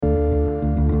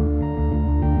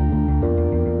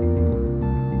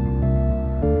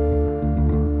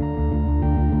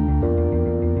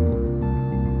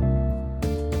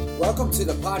Welcome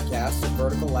to the podcast of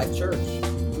Vertical Life Church.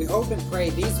 We hope and pray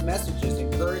these messages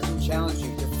encourage and challenge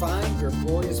you to find your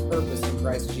glorious purpose in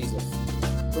Christ Jesus.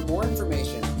 For more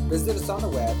information, visit us on the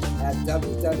web at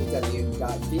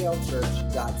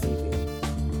www.vlchurch.tv.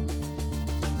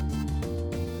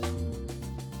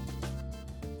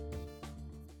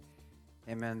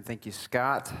 Amen. Thank you,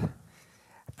 Scott.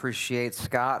 Appreciate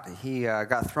Scott. He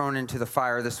got thrown into the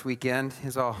fire this weekend.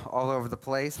 He's all over the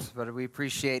place, but we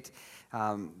appreciate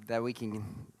that we can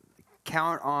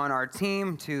count on our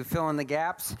team to fill in the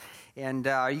gaps. And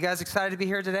are you guys excited to be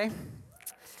here today?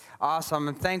 Awesome.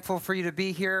 I'm thankful for you to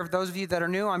be here. Those of you that are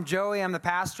new, I'm Joey. I'm the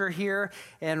pastor here,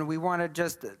 and we want to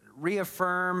just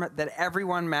reaffirm that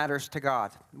everyone matters to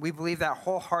God. We believe that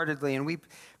wholeheartedly, and we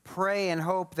pray and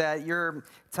hope that your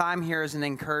time here is an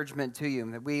encouragement to you,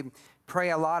 that we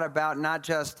pray a lot about not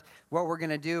just what we're going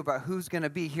to do, but who's going to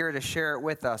be here to share it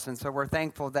with us. And so we're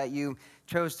thankful that you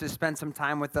chose to spend some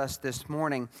time with us this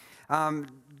morning.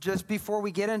 Just before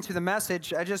we get into the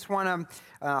message, I just want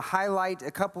to highlight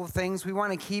a couple of things. We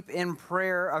want to keep in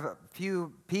prayer a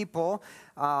few people.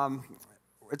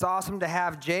 It's awesome to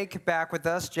have Jake back with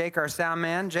us. Jake, our sound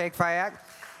man, Jake Fayak.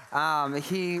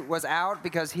 He was out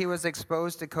because he was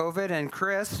exposed to COVID, and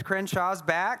Chris Crenshaw's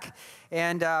back,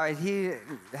 and he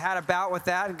had a bout with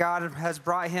that, and God has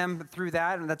brought him through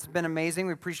that, and that's been amazing.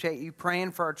 We appreciate you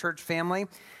praying for our church family,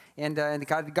 and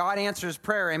God answers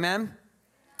prayer, amen?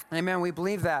 Amen. We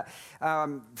believe that.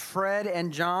 Fred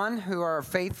and John, who are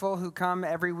faithful, who come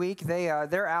every week,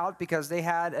 they're out because they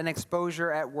had an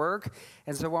exposure at work,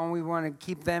 and so we want to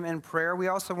keep them in prayer. We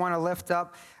also want to lift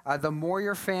up the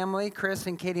Moyer family, Chris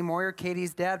and Katie Moyer.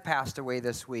 Katie's dad passed away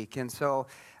this week, and so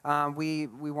we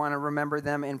want to remember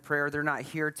them in prayer. They're not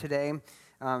here today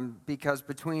because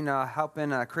between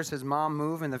helping Chris's mom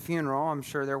move and the funeral, I'm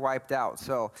sure they're wiped out.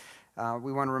 So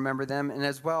we want to remember them. And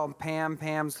as well,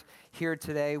 Pam's here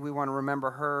today. We want to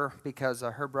remember her because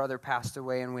her brother passed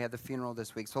away and we had the funeral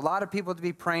this week. So a lot of people to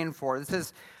be praying for. This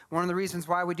is one of the reasons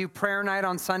why we do prayer night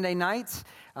on Sunday nights.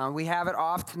 We have it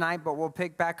off tonight, but we'll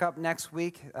pick back up next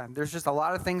week. There's just a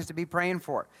lot of things to be praying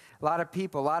for. A lot of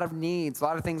people, a lot of needs, a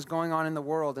lot of things going on in the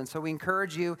world. And so we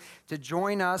encourage you to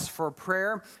join us for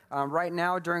prayer. Right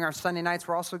now, during our Sunday nights,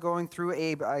 we're also going through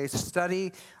a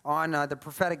study on the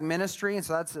prophetic ministry. And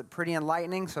so that's pretty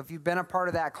enlightening. So if you've been a part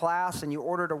of that class and you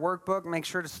ordered a workbook, make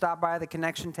sure to stop by the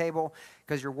connection table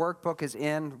because your workbook is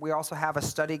in. We also have a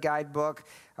study guide book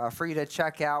for you to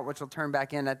check out, which will turn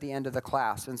back in at the end of the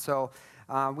class. And so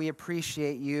we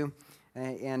appreciate you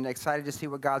and excited to see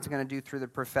what God's going to do through the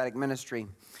prophetic ministry.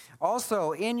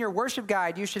 Also, in your worship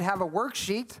guide, you should have a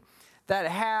worksheet that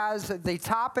has the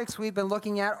topics we've been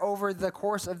looking at over the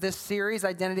course of this series,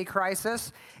 Identity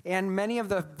Crisis, and many of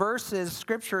the verses,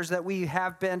 scriptures that we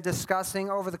have been discussing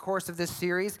over the course of this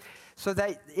series, so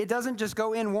that it doesn't just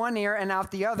go in one ear and out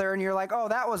the other, and you're like, oh,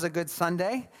 that was a good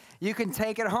Sunday. You can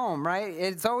take it home, right?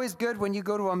 It's always good when you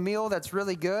go to a meal that's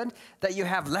really good that you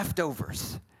have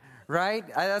leftovers. Right?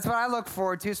 That's what I look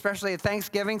forward to, especially if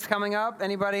Thanksgiving's coming up.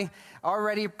 Anybody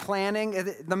already planning?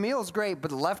 The meal's great,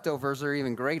 but the leftovers are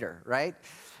even greater, right?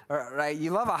 Right?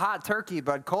 You love a hot turkey,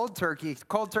 but cold turkey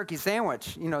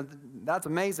sandwich, that's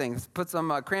amazing. Put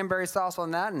some cranberry sauce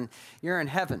on that, and you're in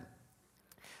heaven.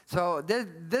 So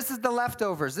this is the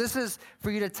leftovers. This is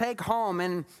for you to take home,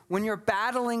 and when you're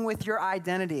battling with your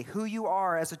identity, who you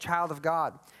are as a child of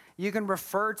God, you can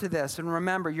refer to this and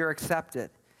remember you're accepted.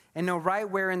 And know right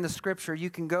where in the scripture you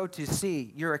can go to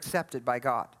see you're accepted by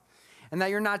God. And that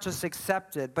you're not just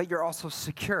accepted, but you're also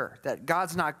secure, that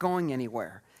God's not going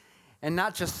anywhere. And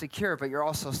not just secure, but you're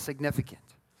also significant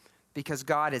because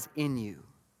God is in you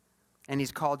and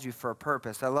he's called you for a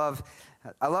purpose. I love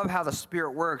how the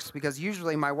Spirit works because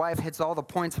usually my wife hits all the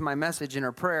points of my message in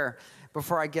her prayer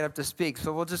before I get up to speak.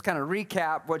 So we'll just kind of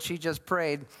recap what she just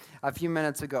prayed a few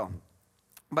minutes ago.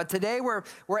 But today we're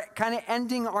kind of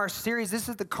ending our series. This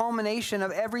is the culmination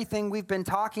of everything we've been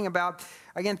talking about.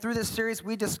 Again, through this series,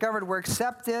 we discovered we're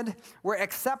accepted, we're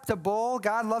acceptable.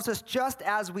 God loves us just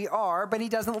as we are, but he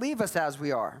doesn't leave us as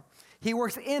we are. He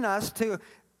works in us to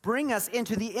bring us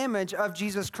into the image of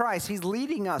Jesus Christ. He's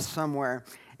leading us somewhere.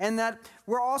 And that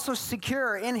we're also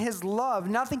secure in his love.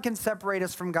 Nothing can separate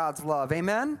us from God's love.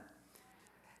 Amen?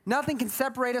 Nothing can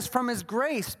separate us from his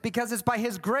grace because it's by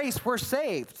his grace we're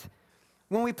saved.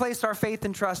 When we place our faith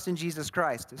and trust in Jesus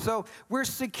Christ. So we're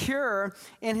secure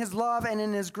in his love and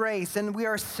in his grace, and we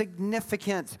are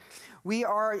significant. We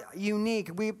are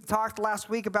unique. We talked last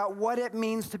week about what it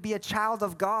means to be a child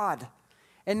of God.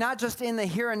 And not just in the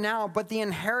here and now, but the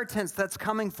inheritance that's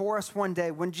coming for us one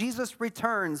day. When Jesus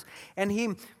returns and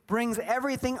he brings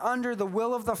everything under the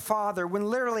will of the Father, when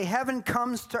literally heaven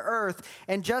comes to earth,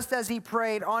 and just as he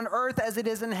prayed, on earth as it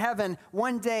is in heaven,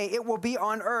 one day it will be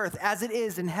on earth as it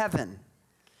is in heaven.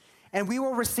 And we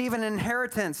will receive an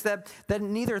inheritance that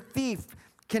neither thief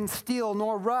can steal,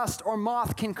 nor rust or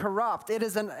moth can corrupt. It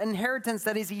is an inheritance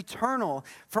that is eternal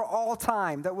for all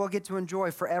time that we'll get to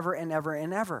enjoy forever and ever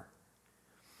and ever.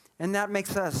 And that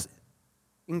makes us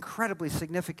incredibly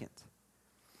significant.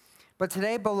 But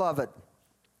today, beloved,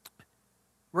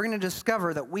 we're going to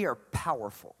discover that we are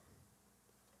powerful.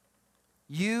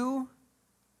 You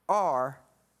are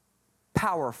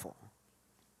powerful.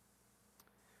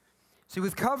 See,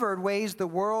 we've covered ways the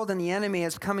world and the enemy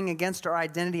is coming against our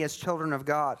identity as children of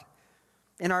God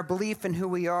and our belief in who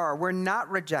we are. We're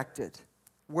not rejected.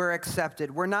 We're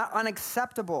accepted. We're not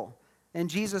unacceptable. In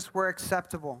Jesus, we're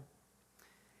acceptable.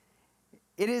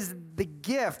 It is the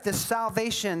gift, this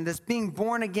salvation, this being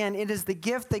born again. It is the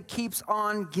gift that keeps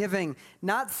on giving,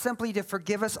 not simply to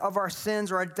forgive us of our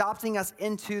sins or adopting us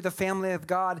into the family of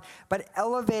God, but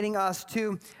elevating us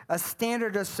to a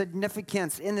standard of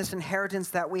significance in this inheritance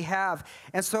that we have.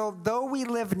 And so though we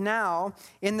live now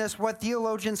in this, what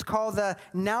theologians call the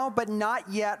now but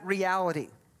not yet reality,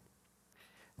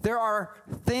 there are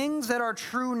things that are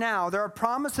true now. There are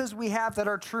promises we have that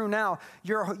are true now.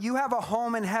 You have a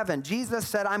home in heaven. Jesus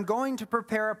said, I'm going to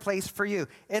prepare a place for you.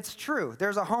 It's true.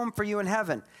 There's a home for you in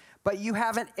heaven. But you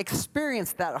haven't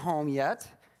experienced that home yet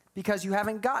because you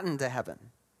haven't gotten to heaven.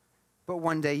 But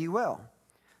one day you will.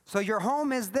 So your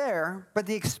home is there, but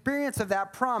the experience of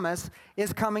that promise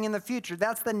is coming in the future.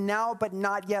 That's the now but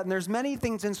not yet. And there's many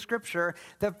things in Scripture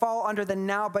that fall under the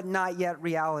now but not yet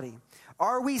reality.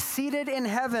 Are we seated in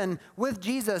heaven with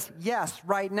Jesus? Yes,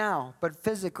 right now, but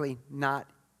physically not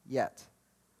yet.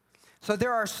 So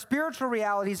there are spiritual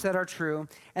realities that are true,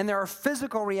 and there are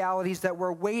physical realities that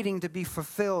we're waiting to be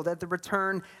fulfilled at the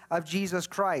return of Jesus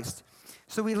Christ.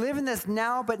 So we live in this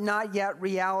now but not yet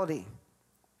reality.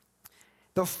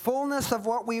 The fullness of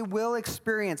what we will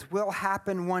experience will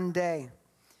happen one day.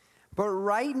 But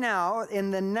right now,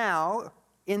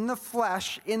 in the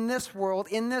flesh, in this world,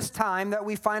 in this time that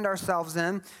we find ourselves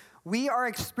in, we are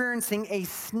experiencing a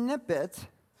snippet,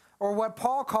 or what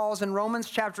Paul calls in Romans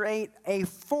chapter 8, a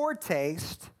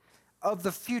foretaste of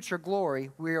the future glory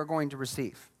we are going to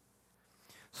receive.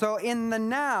 So in the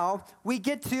now, we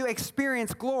get to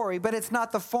experience glory, but it's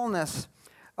not the fullness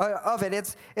of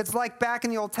it. It's like back in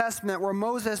the Old Testament where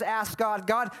Moses asked God,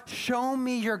 God, show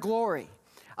me your glory.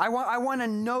 I want to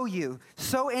know you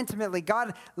so intimately.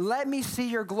 God, let me see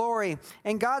your glory.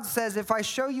 And God says, if I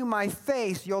show you my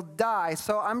face, you'll die.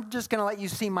 So I'm just going to let you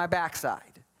see my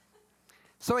backside.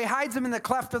 So he hides him in the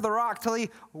cleft of the rock till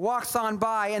he walks on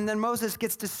by, and then Moses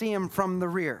gets to see him from the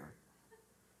rear.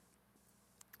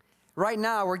 Right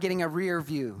now, we're getting a rear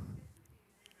view.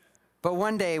 But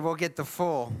one day, we'll get the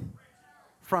full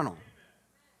frontal.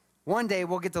 One day,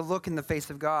 we'll get to look in the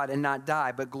face of God and not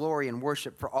die, but glory and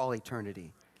worship for all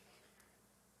eternity.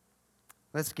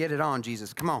 Let's get it on,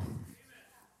 Jesus. Come on.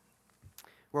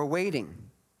 We're waiting.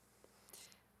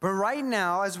 But right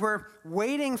now, as we're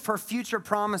waiting for future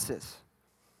promises,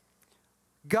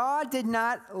 God did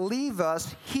not leave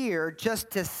us here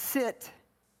just to sit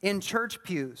in church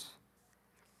pews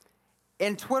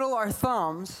and twiddle our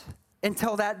thumbs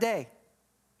until that day.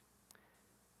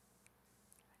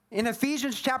 In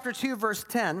Ephesians chapter 2, verse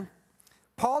 10,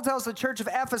 Paul tells the church of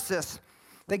Ephesus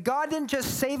that God didn't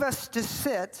just save us to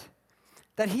sit,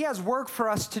 that he has work for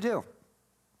us to do.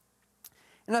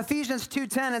 In Ephesians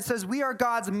 2:10, it says, we are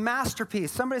God's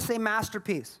masterpiece. Somebody say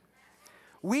masterpiece.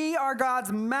 We are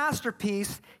God's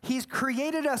masterpiece. He's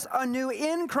created us anew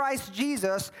in Christ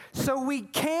Jesus so we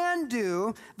can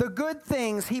do the good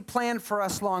things he planned for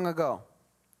us long ago.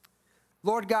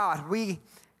 Lord God, we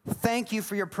thank you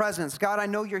for your presence. God, I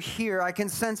know you're here. I can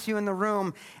sense you in the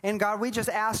room. And God, we just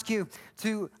ask you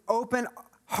to open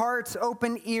hearts,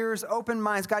 open ears, open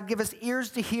minds. God, give us ears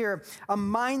to hear, a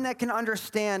mind that can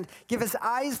understand. Give us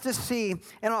eyes to see,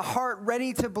 and a heart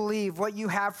ready to believe what you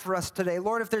have for us today.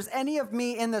 Lord, if there's any of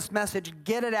me in this message,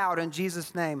 get it out in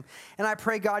Jesus' name. And I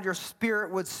pray, God, your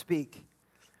Spirit would speak.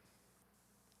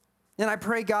 And I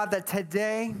pray, God, that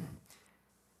today,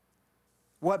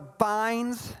 what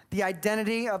binds the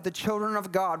identity of the children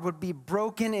of God would be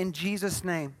broken in Jesus'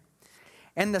 name.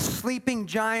 And the sleeping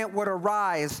giant would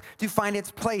arise to find its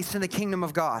place in the kingdom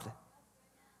of God.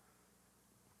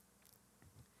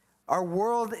 Our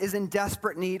world is in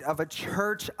desperate need of a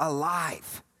church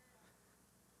alive.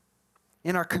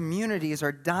 And our communities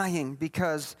are dying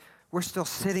because we're still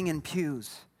sitting in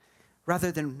pews.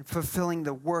 rather than fulfilling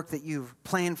the work that you've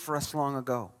planned for us long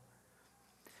ago.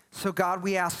 So God,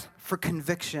 we ask for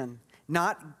conviction,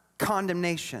 not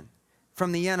condemnation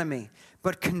from the enemy,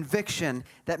 but conviction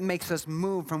that makes us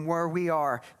move from where we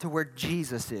are to where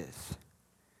Jesus is,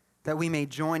 that we may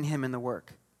join him in the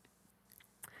work.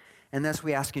 And this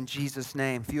we ask in Jesus'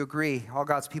 name. If you agree, all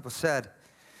God's people said,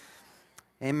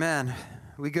 amen.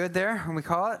 We good there when we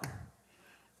call it?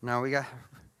 No, you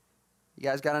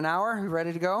guys got an hour? We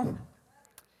ready to go?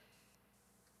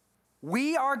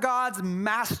 We are God's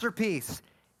masterpiece.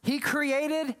 He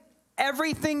created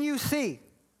everything you see.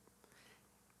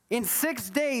 In 6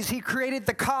 days, he created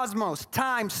the cosmos,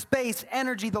 time, space,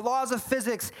 energy, the laws of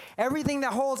physics, everything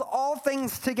that holds all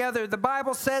things together. The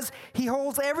Bible says he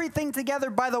holds everything together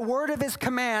by the word of his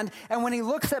command. And when he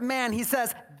looks at man, he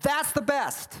says, that's the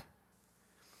best.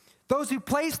 Those who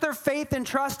place their faith and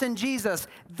trust in Jesus,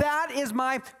 that is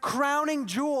my crowning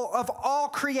jewel of all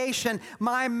creation,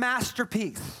 my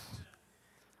masterpiece.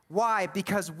 Why?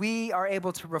 Because we are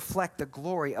able to reflect the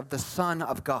glory of the Son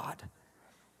of God,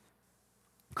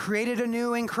 created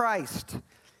anew in Christ,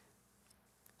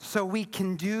 so we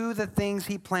can do the things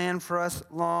he planned for us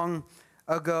long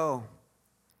ago.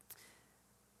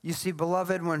 You see,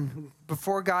 beloved,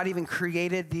 before God even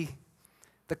created the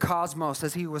cosmos,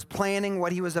 as he was planning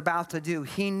what he was about to do,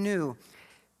 he knew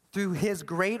through his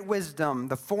great wisdom,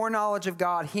 the foreknowledge of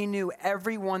God, he knew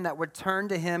everyone that would turn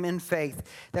to him in faith,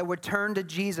 that would turn to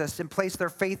Jesus and place their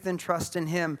faith and trust in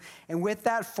him. And with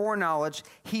that foreknowledge,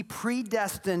 he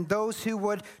predestined those who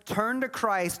would turn to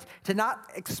Christ to not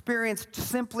experience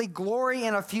simply glory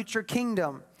in a future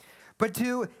kingdom, but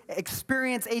to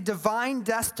experience a divine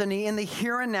destiny in the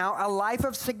here and now, a life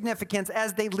of significance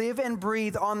as they live and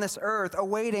breathe on this earth,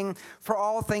 awaiting for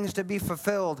all things to be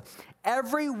fulfilled.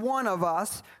 Every one of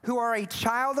us who are a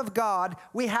child of God,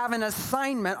 we have an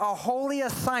assignment, a holy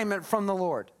assignment from the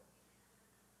Lord.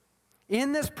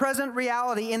 In this present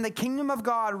reality, in the kingdom of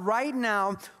God right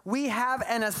now, we have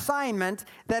an assignment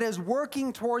that is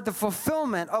working toward the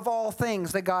fulfillment of all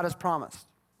things that God has promised.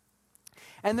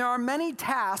 And there are many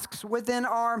tasks within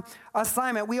our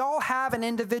assignment. We all have an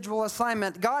individual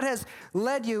assignment. God has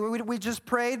led you. We just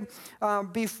prayed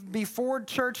before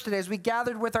church today as we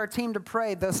gathered with our team to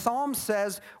pray. The Psalm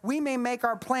says, we may make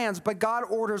our plans, but God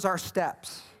orders our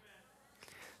steps.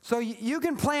 So you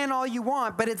can plan all you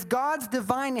want, but it's God's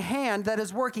divine hand that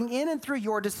is working in and through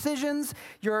your decisions,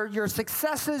 your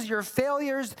successes, your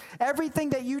failures,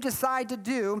 everything that you decide to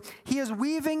do. He is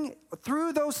weaving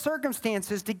through those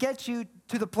circumstances to get you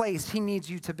to the place he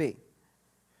needs you to be.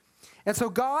 And so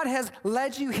God has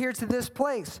led you here to this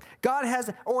place. God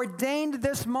has ordained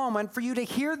this moment for you to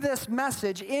hear this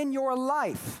message in your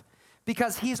life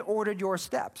because he's ordered your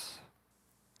steps.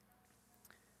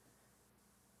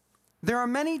 There are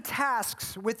many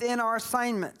tasks within our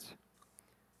assignment.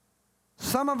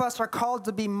 Some of us are called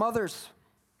to be mothers.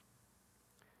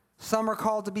 Some are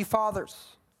called to be fathers.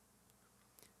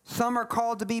 Some are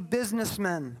called to be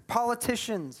businessmen,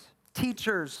 politicians,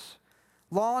 teachers,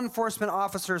 law enforcement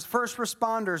officers, first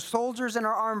responders, soldiers in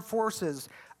our armed forces,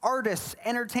 artists,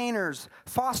 entertainers,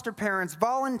 foster parents,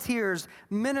 volunteers,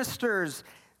 ministers,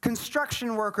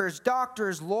 construction workers,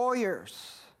 doctors,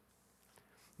 lawyers.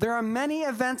 There are many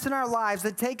events in our lives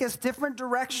that take us different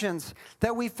directions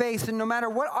that we face, and no matter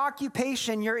what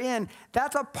occupation you're in,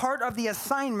 that's a part of the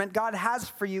assignment God has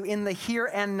for you in the here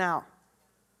and now.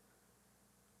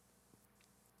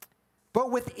 But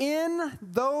within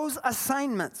those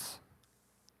assignments,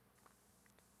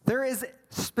 there is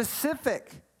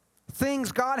specific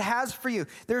things God has for you.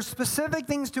 There's specific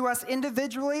things to us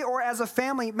individually or as a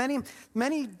family.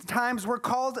 Many times we're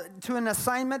called to an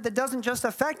assignment that doesn't just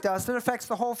affect us, it affects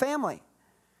the whole family.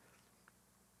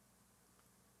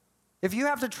 If you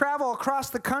have to travel across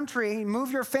the country, move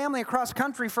your family across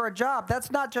country for a job, that's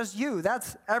not just you,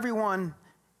 that's everyone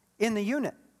in the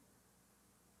unit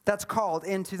that's called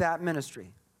into that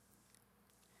ministry.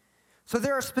 So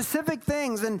there are specific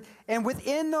things, and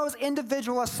within those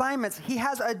individual assignments, he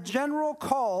has a general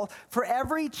call for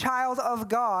every child of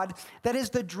God that is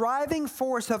the driving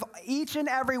force of each and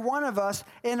every one of us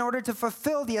in order to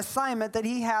fulfill the assignment that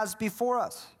he has before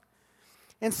us.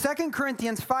 In 2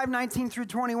 Corinthians 5:19 through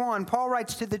 21, Paul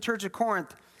writes to the church of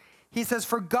Corinth, he says,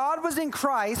 "For God was in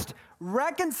Christ,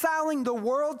 reconciling the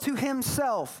world to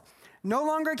himself, no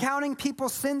longer counting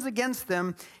people's sins against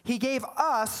them. He gave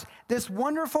us this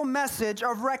wonderful message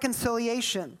of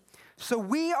reconciliation. So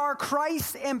we are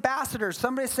Christ's ambassadors."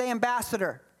 Somebody say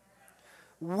ambassador.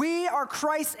 We are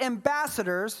Christ's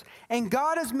ambassadors, and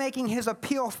God is making his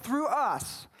appeal through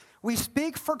us. We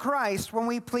speak for Christ when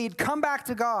we plead, "Come back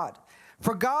to God."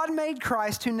 For God made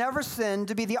Christ, who never sinned,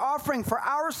 to be the offering for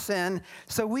our sin,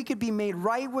 so we could be made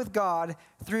right with God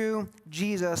through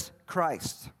Jesus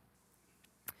Christ.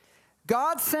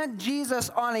 God sent Jesus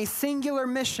on a singular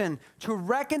mission to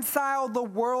reconcile the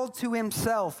world to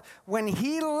himself. When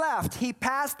he left, he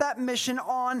passed that mission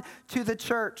on to the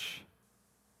church.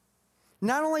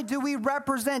 Not only do we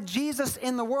represent Jesus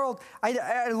in the world,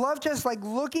 I love just like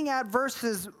looking at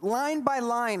verses line by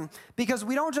line, because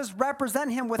we don't just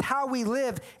represent him with how we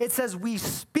live. It says we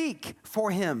speak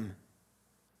for him.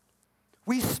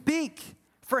 We speak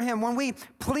for him. When we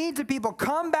plead to people,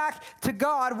 come back to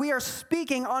God, we are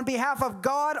speaking on behalf of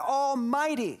God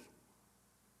Almighty.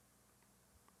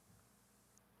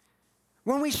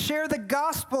 When we share the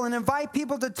gospel and invite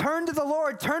people to turn to the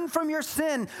Lord, turn from your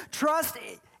sin, trust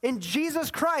in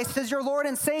Jesus Christ as your Lord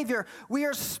and Savior, we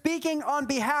are speaking on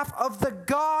behalf of the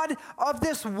God of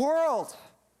this world.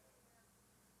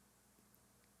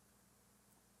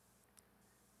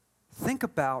 Think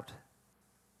about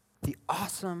the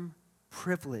awesome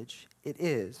privilege it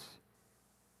is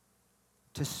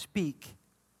to speak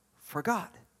for God,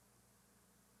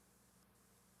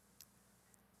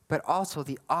 but also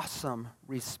the awesome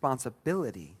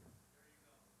responsibility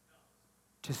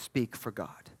to speak for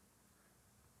God.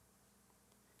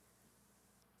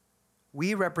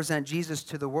 We represent Jesus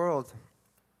to the world.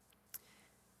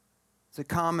 It's a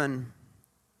common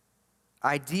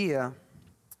idea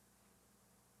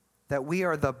that we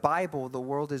are the Bible the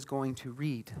world is going to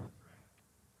read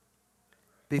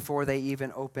before they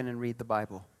even open and read the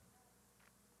Bible.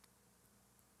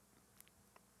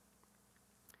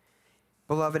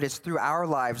 Beloved, it's through our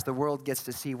lives the world gets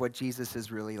to see what Jesus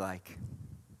is really like.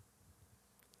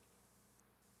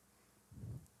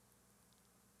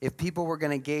 If people were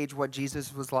going to gauge what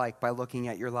Jesus was like by looking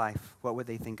at your life, what would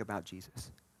they think about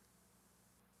Jesus?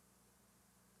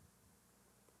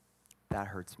 That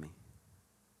hurts me.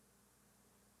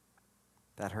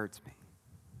 That hurts me.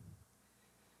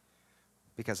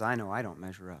 Because I know I don't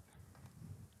measure up.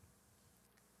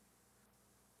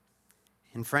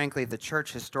 And frankly, the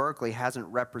church historically hasn't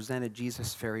represented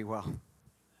Jesus very well.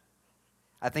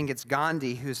 I think it's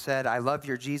Gandhi who said, I love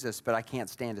your Jesus, but I can't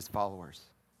stand his followers.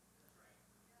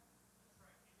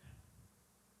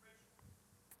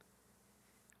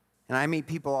 And I meet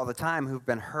people all the time who've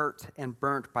been hurt and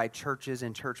burnt by churches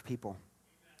and church people.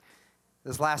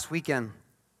 This last weekend,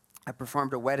 I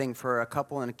performed a wedding for a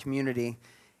couple in a community,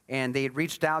 and they had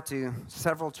reached out to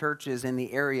several churches in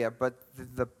the area, but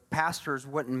the pastors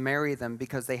wouldn't marry them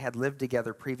because they had lived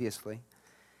together previously.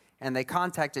 And they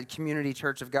contacted Community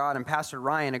Church of God, and Pastor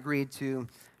Ryan agreed to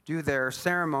do their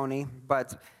ceremony,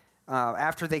 but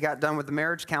after they got done with the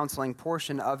marriage counseling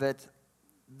portion of it,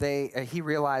 he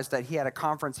realized that he had a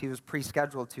conference he was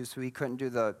pre-scheduled to, so he couldn't do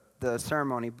the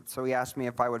ceremony. So he asked me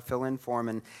if I would fill in for him.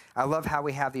 And I love how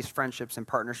we have these friendships and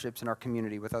partnerships in our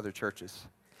community with other churches.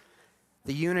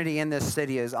 The unity in this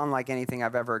city is unlike anything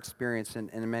I've ever experienced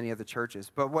in many of the churches.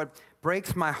 But what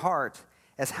breaks my heart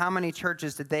is how many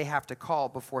churches did they have to call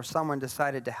before someone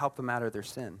decided to help them out of their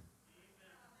sin?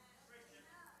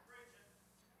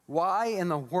 Why in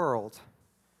the world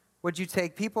would you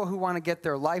take people who want to get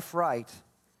their life right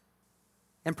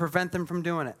and prevent them from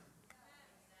doing it?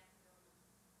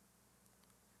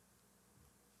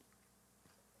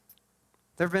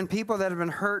 There have been people that have been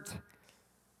hurt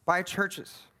by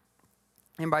churches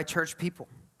and by church people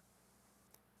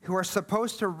who are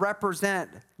supposed to represent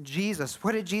Jesus.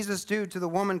 What did Jesus do to the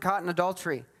woman caught in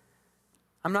adultery?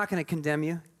 I'm not going to condemn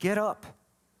you. Get up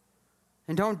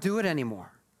and don't do it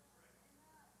anymore.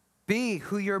 Be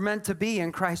who you're meant to be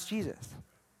in Christ Jesus.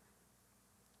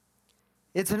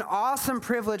 It's an awesome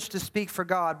privilege to speak for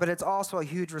God, but it's also a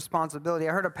huge responsibility.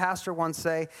 I heard a pastor once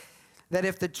say that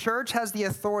if the church has the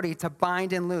authority to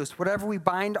bind and loose, whatever we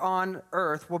bind on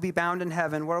earth will be bound in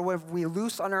heaven. Whatever we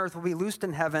loose on earth will be loosed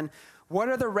in heaven. What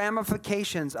are the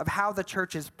ramifications of how the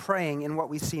church is praying in what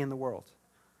we see in the world?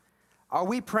 Are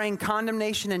we praying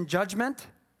condemnation and judgment?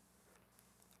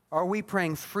 Or are we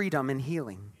praying freedom and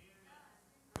healing?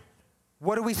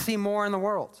 What do we see more in the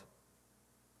world?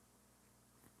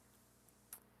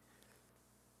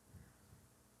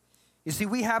 You see,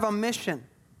 we have a mission.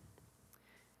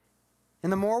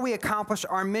 And the more we accomplish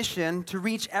our mission to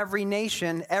reach every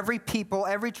nation, every people,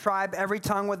 every tribe, every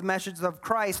tongue with messages of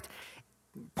Christ,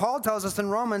 Paul tells us in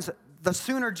Romans, the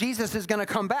sooner Jesus is going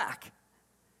to come back.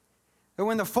 And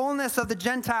when the fullness of the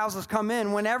Gentiles has come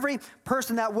in, when every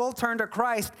person that will turn to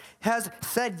Christ has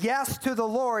said yes to the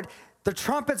Lord, the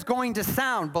trumpet's going to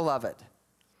sound, beloved.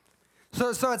 So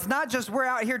it's not just we're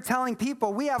out here telling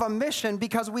people. We have a mission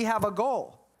because we have a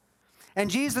goal. And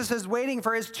Jesus is waiting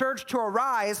for his church to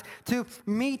arise to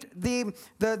meet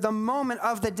the moment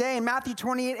of the day. In Matthew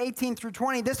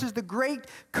 28:18-20, this is the Great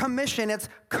Commission. It's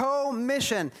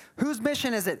co-mission. Whose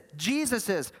mission is it?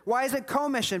 Jesus's. Why is it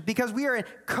co-mission? Because we are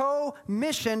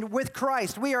co-missioned with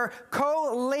Christ. We are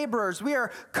co-laborers. We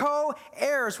are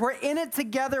co-heirs. We're in it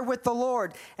together with the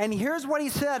Lord. And here's what he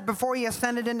said before he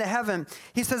ascended into heaven.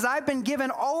 He says, I've been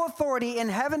given all authority in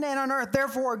heaven and on earth.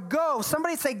 Therefore, go.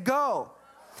 Somebody say, go.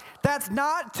 That's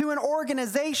not to an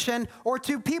organization or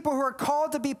to people who are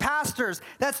called to be pastors.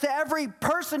 That's to every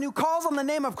person who calls on the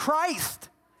name of Christ.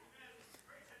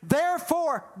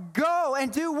 Therefore, go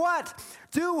and do what?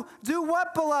 Do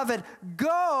what, beloved?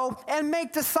 Go and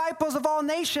make disciples of all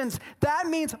nations. That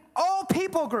means all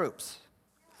people groups.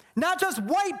 Not just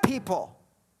white people.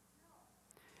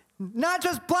 Not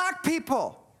just black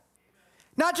people.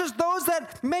 Not just those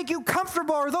that make you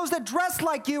comfortable or those that dress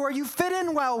like you or you fit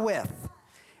in well with.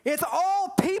 It's all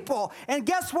people. And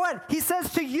guess what? He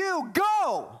says to you,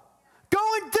 go. Go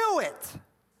and do it.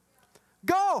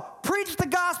 Go. Preach the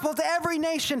gospel to every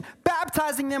nation,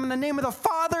 baptizing them in the name of the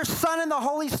Father, Son, and the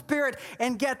Holy Spirit.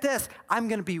 And get this, I'm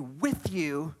going to be with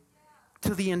you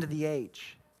till the end of the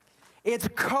age. It's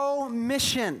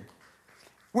co-mission.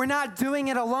 We're not doing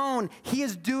it alone. He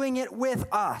is doing it with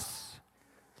us.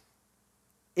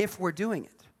 If we're doing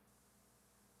it.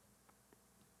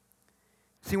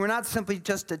 See, we're not simply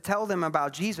just to tell them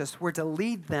about Jesus. We're to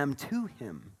lead them to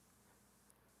him.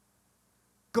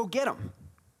 Go get them.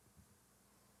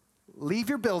 Leave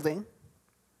your building,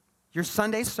 your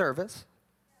Sunday service.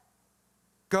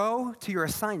 Go to your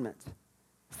assignment.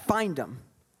 Find them.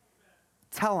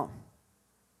 Tell them.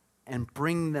 And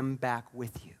bring them back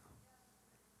with you.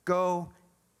 Go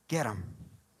get them.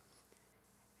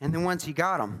 And then once you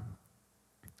got them,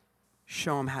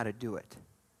 show them how to do it.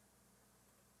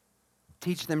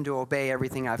 Teach them to obey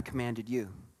everything I've commanded you.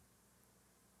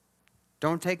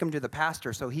 Don't take them to the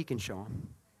pastor so he can show them.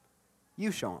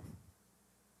 You show them.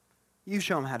 You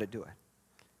show them how to do it.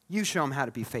 You show them how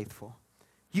to be faithful.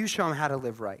 You show them how to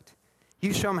live right.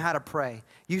 You show them how to pray.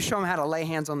 You show them how to lay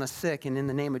hands on the sick and in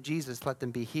the name of Jesus let them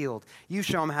be healed. You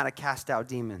show them how to cast out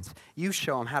demons. You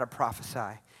show them how to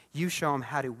prophesy. You show them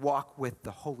how to walk with the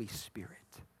Holy Spirit.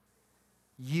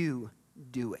 You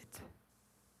do it.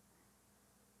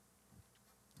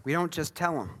 We don't just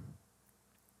tell them.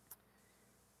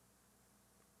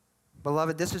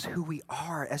 Beloved, this is who we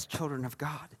are as children of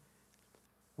God.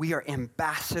 We are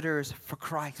ambassadors for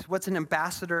Christ. What's an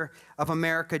ambassador of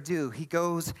America do? He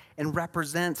goes and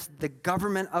represents the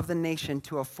government of the nation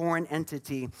to a foreign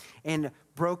entity and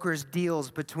brokers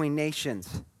deals between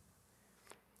nations.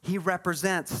 He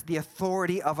represents the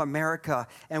authority of America,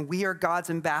 and we are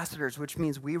God's ambassadors, which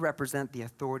means we represent the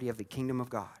authority of the kingdom of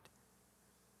God.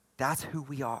 That's who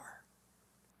we are.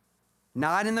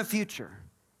 Not in the future,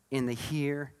 in the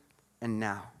here and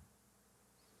now.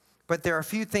 But there are a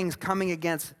few things coming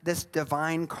against this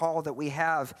divine call that we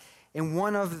have. And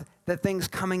one of the things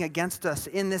coming against us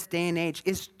in this day and age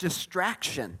is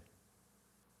distraction.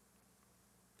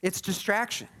 It's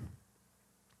distraction.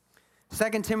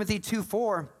 2 Timothy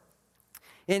 2:4,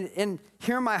 and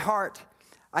hear my heart.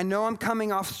 I know I'm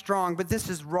coming off strong, but this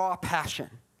is raw passion.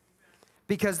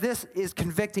 Because this is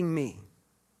convicting me.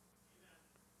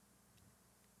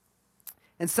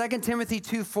 In 2 Timothy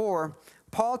 2:4,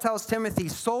 Paul tells Timothy,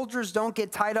 soldiers don't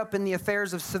get tied up in the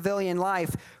affairs of civilian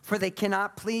life, for they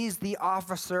cannot please the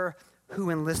officer who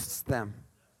enlists them.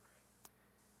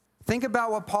 Think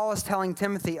about what Paul is telling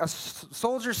Timothy. A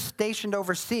soldier stationed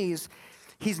overseas,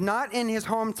 he's not in his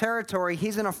home territory,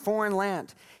 he's in a foreign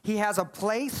land. He has a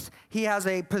place, he has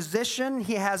a position,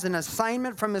 he has an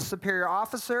assignment from his superior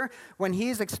officer. When he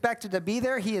is expected to be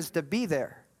there, he is to be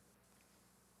there.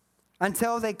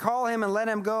 Until they call him and let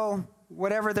him go,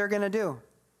 whatever they're going to do.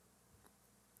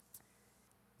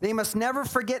 They must never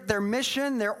forget their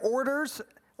mission, their orders,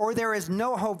 or there is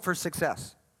no hope for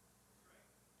success.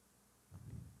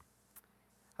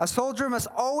 A soldier must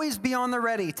always be on the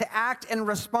ready to act and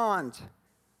respond.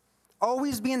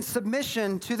 Always be in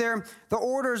submission to the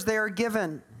orders they are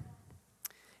given.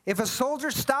 If a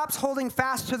soldier stops holding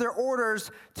fast to their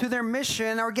orders, to their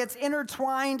mission, or gets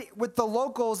intertwined with the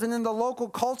locals and in the local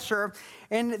culture,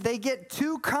 and they get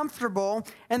too comfortable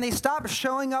and they stop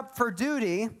showing up for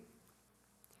duty,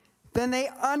 then they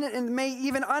may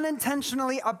even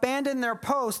unintentionally abandon their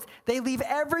post. They leave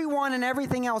everyone and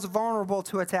everything else vulnerable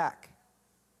to attack.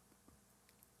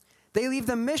 They leave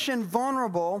the mission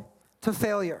vulnerable to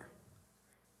failure.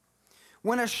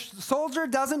 When a soldier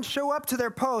doesn't show up to their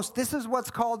post, this is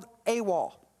what's called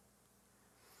AWOL.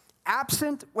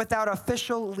 Absent without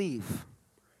official leave.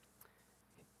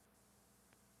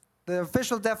 The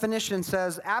official definition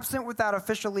says, absent without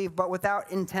official leave, but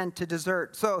without intent to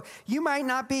desert. So you might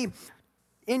not be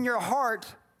in your heart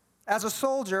as a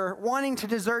soldier wanting to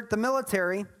desert the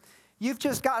military. You've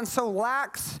just gotten so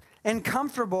lax and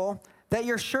comfortable that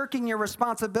you're shirking your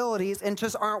responsibilities and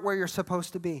just aren't where you're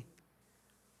supposed to be.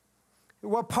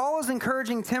 What Paul is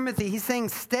encouraging Timothy, he's saying,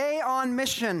 stay on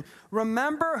mission.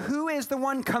 Remember who is the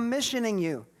one commissioning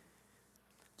you,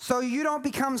 so you don't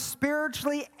become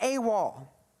spiritually AWOL.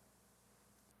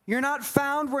 You're not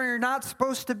found where you're not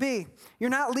supposed to be. You're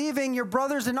not leaving your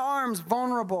brothers in arms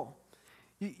vulnerable.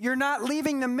 You're not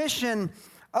leaving the mission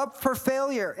up for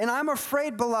failure. And I'm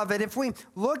afraid, beloved, if we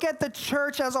look at the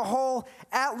church as a whole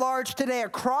at large today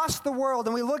across the world,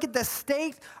 and we look at the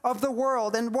state of the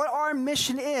world and what our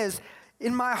mission is,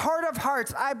 in my heart of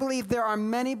hearts, I believe there are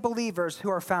many believers who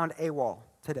are found AWOL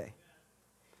today.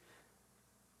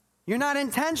 You're not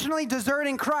intentionally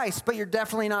deserting Christ, but you're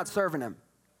definitely not serving him.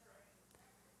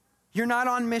 You're not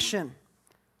on mission.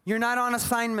 You're not on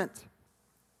assignment.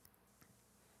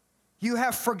 You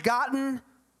have forgotten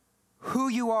who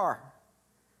you are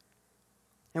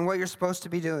and what you're supposed to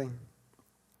be doing.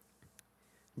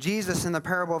 Jesus, in the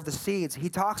parable of the seeds, he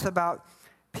talks about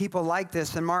people like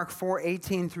this. In Mark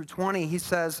 4:18-20, he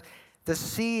says, the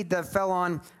seed that fell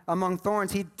on among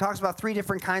thorns, he talks about 3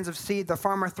 different kinds of seed. The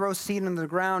farmer throws seed into the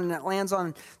ground, and it lands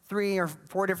on 3 or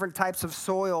 4 different types of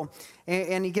soil.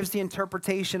 And he gives the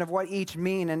interpretation of what each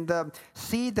mean. And the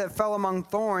seed that fell among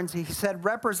thorns, he said,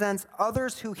 represents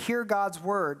others who hear God's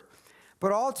word.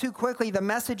 But all too quickly, the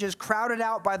message is crowded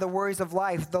out by the worries of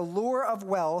life, the lure of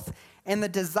wealth, and the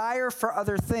desire for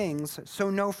other things,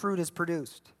 so no fruit is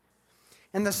produced.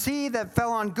 And the seed that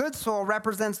fell on good soil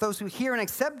represents those who hear and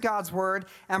accept God's word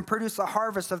and produce a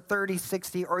harvest of 30,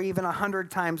 60, or even 100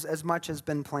 times as much has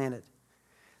been planted.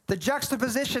 The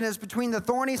juxtaposition is between the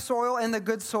thorny soil and the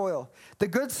good soil. The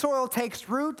good soil takes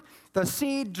root, the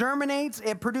seed germinates,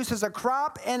 it produces a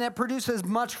crop, and it produces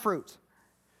much fruit.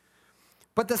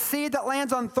 But the seed that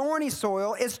lands on thorny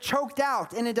soil is choked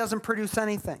out, and it doesn't produce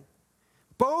anything.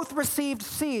 Both received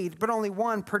seed, but only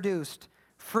one produced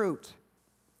fruit.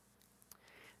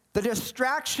 The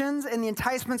distractions and the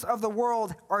enticements of the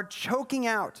world are choking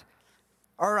out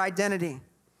our identity.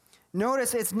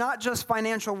 Notice it's not just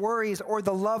financial worries or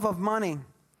the love of money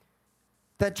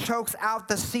that chokes out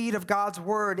the seed of God's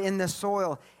word in this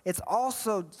soil. It's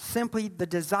also simply the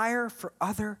desire for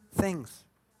other things.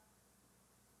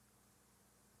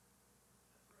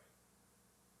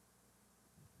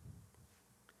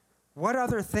 What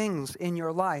other things in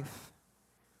your life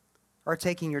are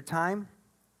taking your time,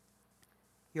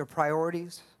 your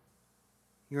priorities,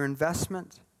 your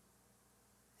investment,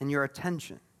 and your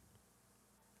attention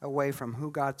away from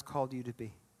who God's called you to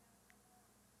be?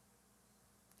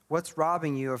 What's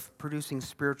robbing you of producing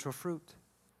spiritual fruit?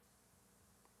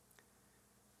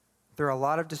 There are a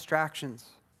lot of distractions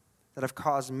that have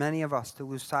caused many of us to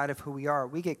lose sight of who we are.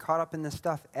 We get caught up in this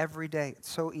stuff every day. It's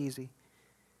so easy.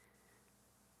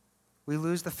 We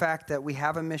lose the fact that we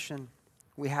have a mission,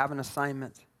 we have an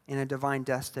assignment, and a divine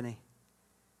destiny.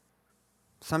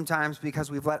 Sometimes because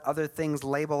we've let other things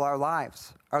label our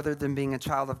lives, other than being a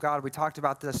child of God. We talked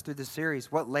about this through the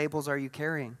series. What labels are you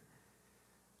carrying?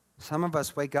 Some of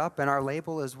us wake up and our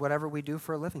label is whatever we do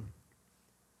for a living.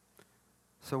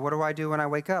 So what do I do when I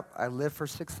wake up? I live for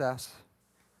success.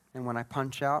 And when I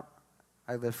punch out,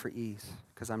 I live for ease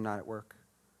because I'm not at work.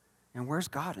 And where's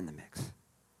God in the mix?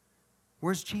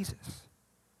 Where's Jesus?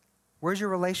 Where's your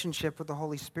relationship with the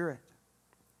Holy Spirit?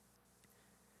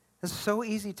 It's so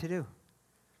easy to do.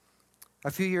 A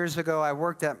few years ago, I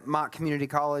worked at Mott Community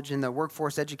College in the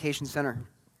Workforce Education Center.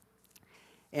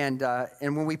 And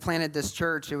when we planted this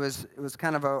church, it was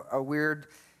kind of a weird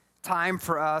time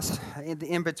for us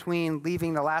in between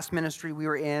leaving the last ministry we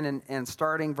were in and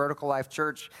starting Vertical Life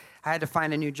Church. I had to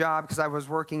find a new job because I was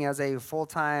working as a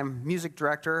full-time music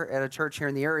director at a church here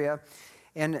in the area.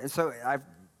 And so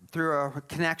through a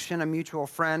connection, a mutual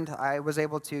friend, I was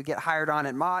able to get hired on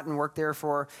at Mott and work there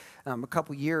for a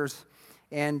couple years.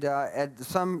 And a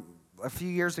few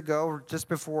years ago, just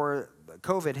before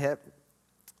COVID hit,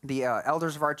 the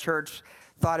elders of our church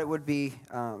thought it would be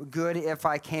good if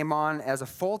I came on as a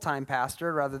full-time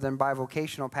pastor rather than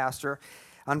bivocational pastor.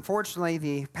 Unfortunately,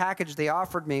 the package they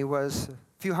offered me was a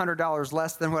few $100s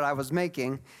less than what I was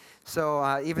making.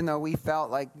 So even though we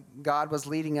felt like God was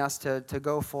leading us to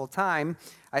go full-time,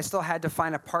 I still had to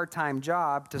find a part-time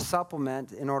job to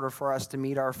supplement in order for us to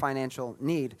meet our financial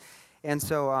need. And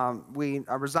so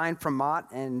I resigned from Mott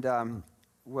and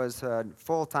was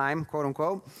full-time,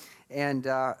 quote-unquote, and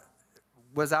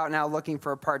was out now looking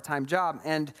for a part-time job.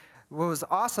 And what was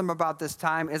awesome about this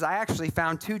time is I actually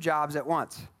found 2 jobs at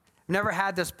once. never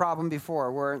had this problem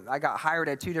before where I got hired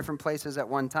at 2 different places at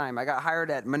one time. I got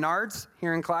hired at Menards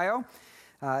here in Clio,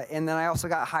 and then I also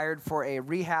got hired for a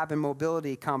rehab and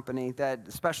mobility company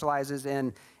that specializes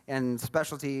in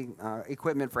specialty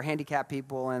equipment for handicapped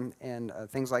people and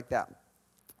things like that.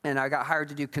 And I got hired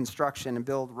to do construction and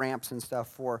build ramps and stuff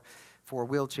for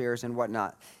wheelchairs and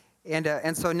whatnot.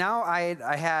 And so now I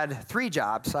had 3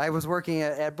 jobs. I was working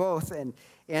at both,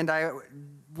 and I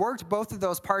worked both of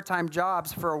those part-time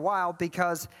jobs for a while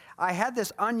because I had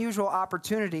this unusual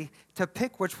opportunity to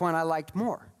pick which one I liked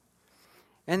more.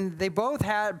 And they both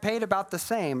had paid about the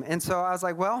same. And so I was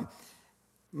like, well,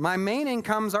 my main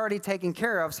income's already taken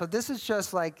care of, so this is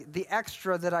just like the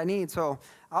extra that I need. So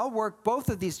I'll work both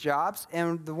of these jobs,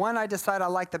 and the one I decide I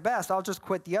like the best, I'll just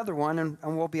quit the other one,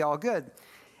 and we'll be all good.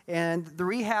 And the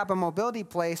rehab and mobility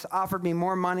place offered me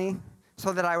more money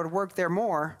so that I would work there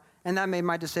more, and that made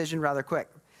my decision rather quick,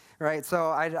 right? So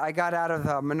I got out of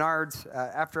Menards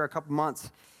after a couple months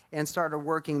and started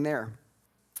working there.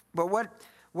 But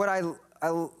what I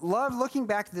love looking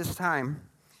back at this time,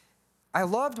 I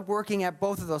loved working at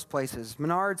both of those places,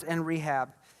 Menards and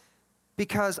rehab,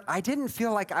 because I didn't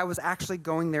feel like I was actually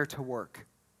going there to work.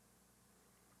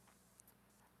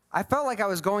 I felt like I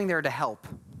was going there to help.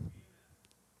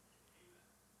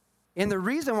 And the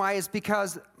reason why is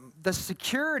because the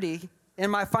security in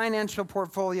my financial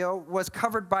portfolio was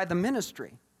covered by the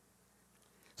ministry.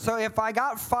 So if I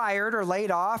got fired or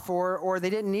laid off or they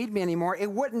didn't need me anymore,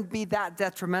 it wouldn't be that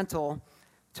detrimental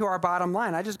to our bottom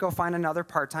line. I just go find another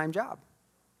part-time job.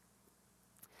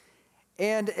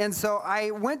 And so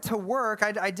I went to work.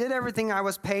 I did everything I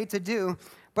was paid to do,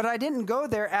 but I didn't go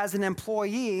there as an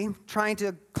employee trying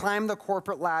to climb the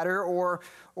corporate ladder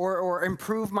or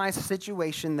improve my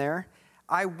situation there.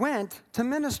 I went to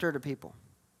minister to people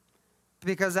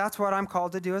because that's what I'm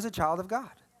called to do as a child of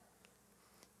God.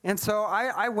 And so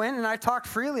I went and I talked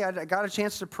freely. I got a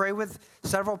chance to pray with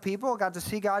several people, got to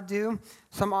see God do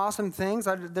some awesome things.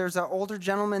 There's an older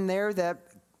gentleman there that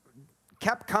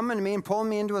kept coming to me and pulling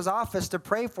me into his office to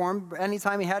pray for him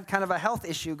anytime he had kind of a health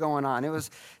issue going on.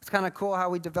 It's kind of cool how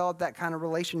we developed that kind of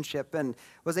relationship and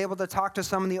was able to talk to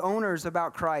some of the owners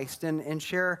about Christ and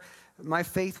share my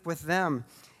faith with them.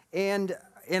 And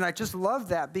I just love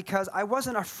that because I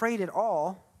wasn't afraid at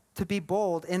all to be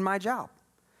bold in my job.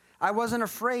 I wasn't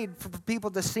afraid for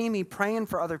people to see me praying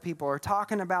for other people or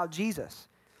talking about Jesus.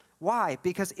 Why?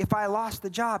 Because if I lost the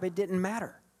job, it didn't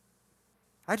matter.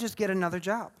 I just get another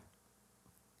job.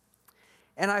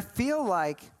 And I feel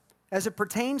like, as it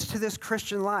pertains to this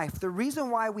Christian life, the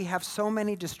reason why we have so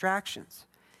many distractions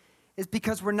is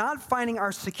because we're not finding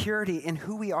our security in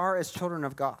who we are as children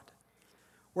of God.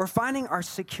 We're finding our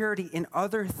security in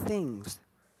other things.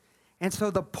 And so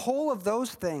the pull of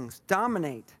those things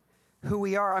dominate who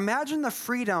we are. Imagine the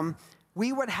freedom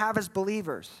we would have as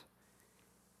believers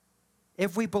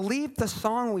if we believed the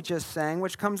song we just sang,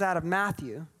 which comes out of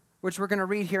Matthew, which we're going to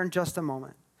read here in just a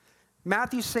moment.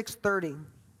 Matthew 6:30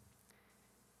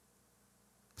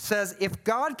 says, "If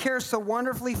God cares so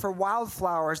wonderfully for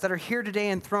wildflowers that are here today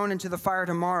and thrown into the fire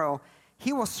tomorrow,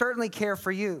 he will certainly care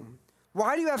for you.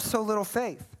 Why do you have so little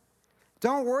faith?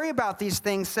 Don't worry about these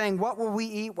things, saying, what will we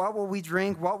eat? What will we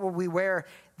drink? What will we wear?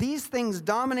 These things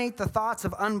dominate the thoughts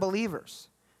of unbelievers.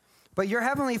 But your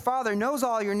heavenly Father knows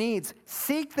all your needs.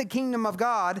 Seek the kingdom of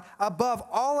God above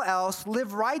all else.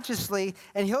 Live righteously,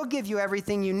 and he'll give you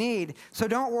everything you need. So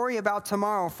don't worry about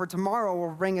tomorrow, for tomorrow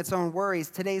will bring its own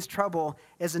worries. Today's trouble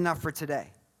is enough for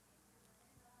today."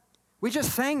 We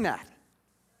just sang that.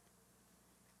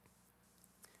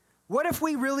 What if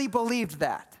we really believed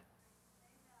that?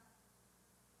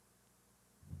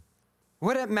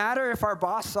 Would it matter if our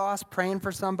boss saw us praying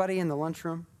for somebody in the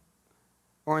lunchroom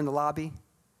or in the lobby?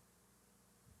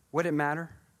 Would it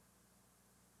matter?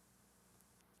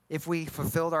 If we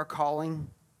fulfilled our calling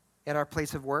at our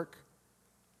place of work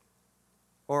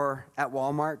or at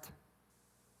Walmart?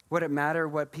 Would it matter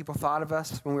what people thought of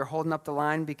us when we were holding up the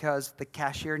line because the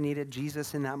cashier needed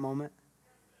Jesus in that moment?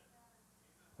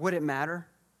 Would it matter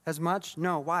as much?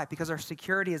 No. Why? Because our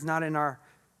security is not in our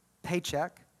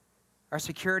paycheck. Our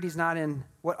security is not in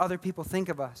what other people think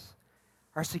of us.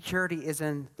 Our security is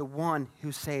in the one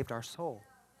who saved our soul.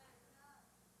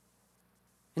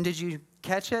 And did you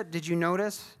catch it? Did you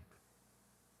notice?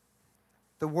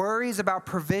 The worries about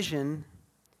provision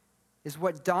is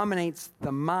what dominates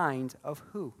the mind of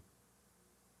who?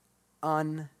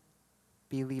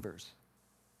 Unbelievers.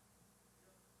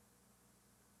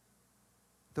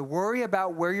 The worry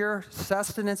about where your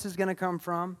sustenance is going to come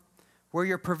from, where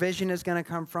your provision is going to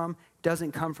come from,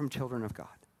 doesn't come from children of God.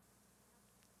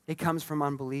 It comes from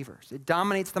unbelievers. It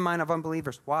dominates the mind of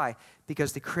unbelievers. Why?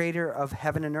 Because the creator of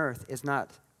heaven and earth is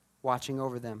not watching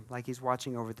over them like he's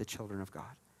watching over the children of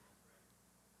God.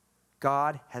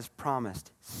 God has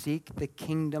promised, seek the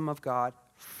kingdom of God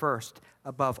first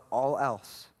above all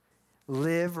else.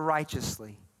 Live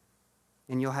righteously,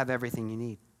 and you'll have everything you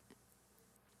need.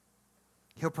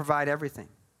 He'll provide everything.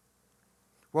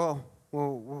 Well,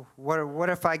 what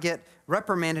if I get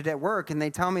reprimanded at work and they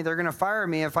tell me they're going to fire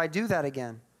me if I do that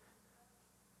again?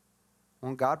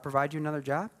 Won't God provide you another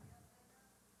job?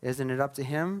 Isn't it up to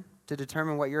him to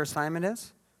determine what your assignment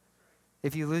is?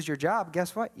 If you lose your job,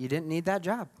 guess what? You didn't need that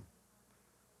job.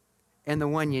 And the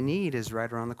one you need is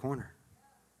right around the corner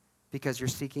because you're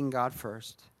seeking God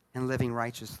first and living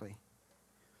righteously.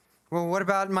 Well, what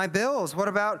about my bills? What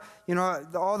about,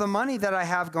 all the money that I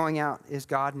have going out? Is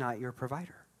God not your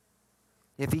provider?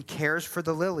 If he cares for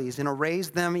the lilies and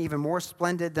arrays them even more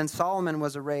splendid than Solomon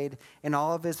was arrayed in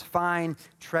all of his fine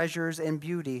treasures and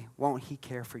beauty, won't he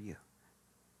care for you?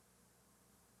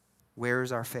 Where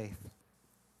is our faith?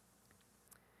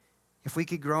 If we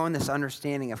could grow in this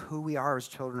understanding of who we are as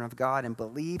children of God and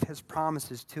believe his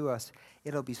promises to us,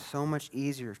 it'll be so much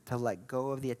easier to let go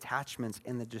of the attachments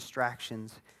and the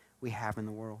distractions we have in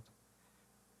the world.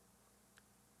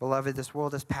 Beloved, this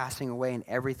world is passing away and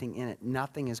everything in it.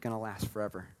 Nothing is going to last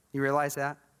forever. You realize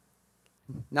that?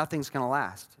 Nothing's going to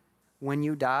last. When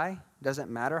you die,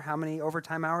 doesn't matter how many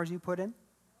overtime hours you put in.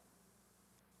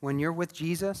 When you're with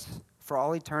Jesus for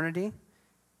all eternity,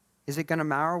 is it going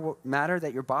to matter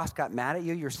that your boss got mad at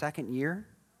you your second year?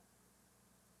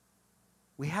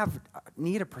 We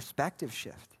need a perspective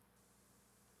shift.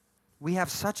 We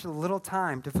have such a little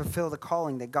time to fulfill the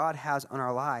calling that God has on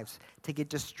our lives, to get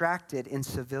distracted in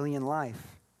civilian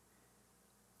life.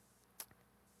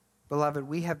 Beloved,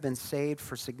 we have been saved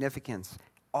for significance.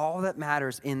 All that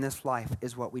matters in this life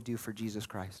is what we do for Jesus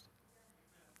Christ.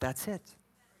 That's it.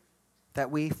 That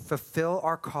we fulfill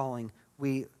our calling.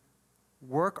 We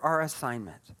work our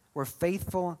assignment. We're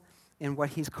faithful in what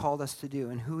he's called us to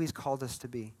do and who he's called us to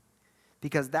be.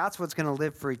 Because that's what's going to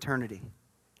live for eternity.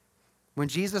 When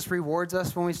Jesus rewards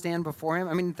us when we stand before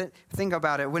him, think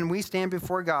about it. When we stand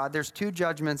before God, there's two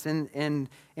judgments in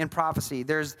prophecy.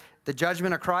 There's the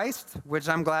judgment of Christ, which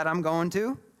I'm glad I'm going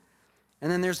to.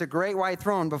 And then there's the great white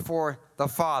throne before the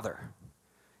Father.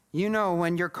 You know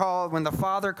when the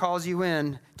Father calls you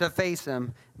in to face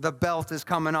him, the belt is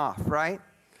coming off, right?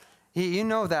 You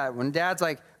know that when Dad's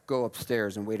like, go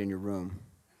upstairs and wait in your room.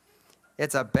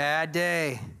 It's a bad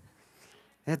day.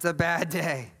 It's a bad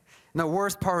day. And the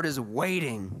worst part is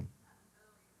waiting.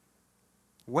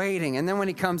 Waiting. And then when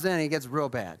he comes in, it gets real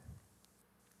bad.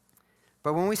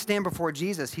 But when we stand before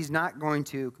Jesus, we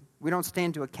don't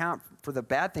stand to account for the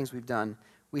bad things we've done.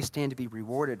 We stand to be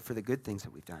rewarded for the good things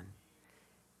that we've done.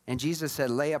 And Jesus said,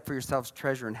 lay up for yourselves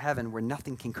treasure in heaven where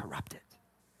nothing can corrupt it.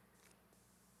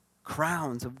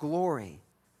 Crowns of glory.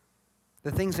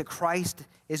 The things that Christ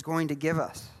is going to give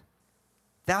us.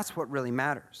 That's what really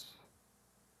matters.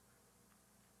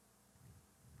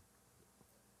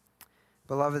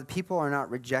 Beloved, people are not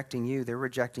rejecting you. They're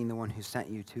rejecting the one who sent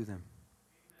you to them.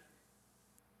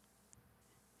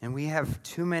 And we have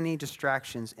too many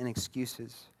distractions and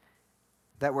excuses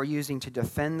that we're using to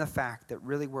defend the fact that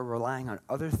really we're relying on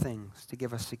other things to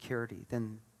give us security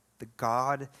than the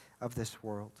God of this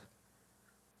world.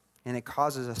 And it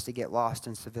causes us to get lost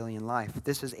in civilian life.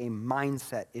 This is a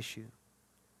mindset issue.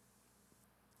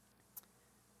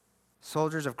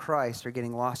 Soldiers of Christ are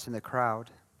getting lost in the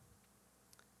crowd.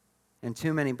 And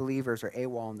too many believers are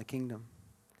AWOL in the kingdom.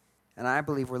 And I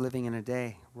believe we're living in a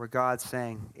day where God's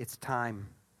saying it's time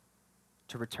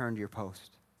to return to your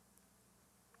post.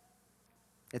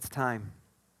 It's time.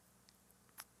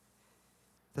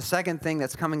 The second thing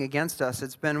that's coming against us,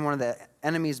 it's been one of the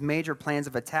enemy's major plans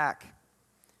of attack,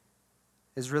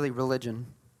 is really religion.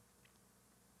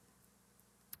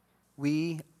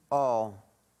 We all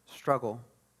struggle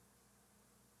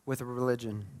with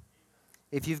religion.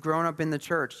 If you've grown up in the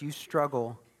church, you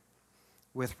struggle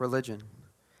with religion.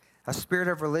 A spirit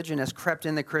of religion has crept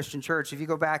in the Christian church. If you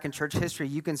go back in church history,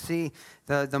 you can see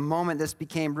the moment this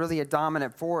became really a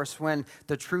dominant force when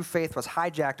the true faith was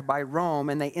hijacked by Rome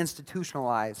and they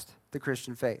institutionalized the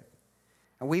Christian faith.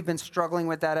 And we've been struggling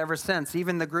with that ever since.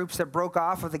 Even the groups that broke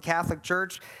off of the Catholic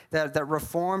Church, that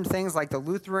reformed things like the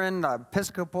Lutheran,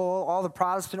 Episcopal, all the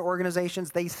Protestant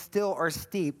organizations, they still are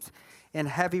steeped in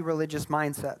heavy religious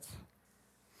mindsets.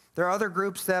 There are other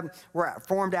groups that were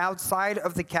formed outside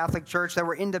of the Catholic Church that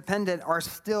were independent,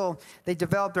 they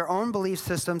developed their own belief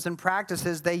systems and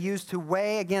practices they use to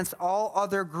weigh against all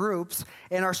other groups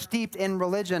and are steeped in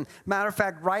religion. Matter of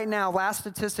fact, right now, last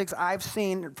statistics I've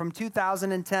seen from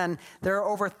 2010, there are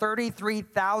over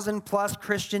 33,000 plus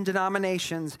Christian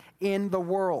denominations in the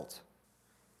world.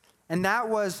 And that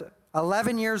was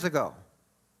 11 years ago.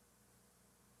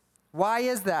 Why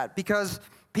is that? Because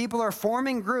people are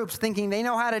forming groups thinking they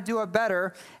know how to do it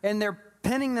better, and they're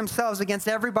pinning themselves against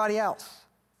everybody else.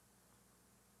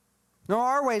 No,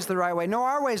 our way's the right way. No,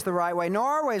 our way's the right way. No,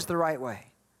 our way's the right way.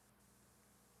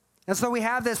 And so we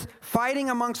have this fighting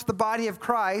amongst the body of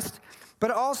Christ,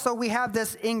 but also we have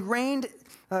this ingrained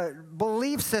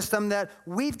belief system that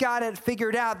we've got it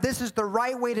figured out. This is the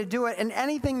right way to do it, and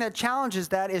anything that challenges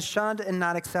that is shunned and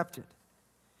not accepted.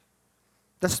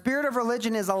 The spirit of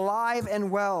religion is alive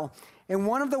and well. And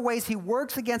one of the ways he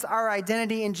works against our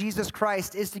identity in Jesus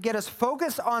Christ is to get us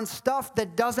focused on stuff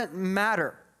that doesn't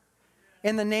matter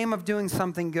in the name of doing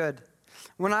something good.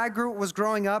 When I was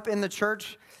growing up in the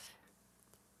church,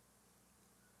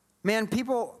 man,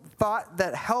 people thought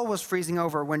that hell was freezing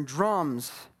over when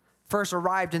drums first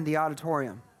arrived in the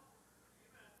auditorium.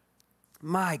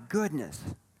 My goodness.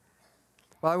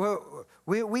 Well,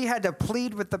 we had to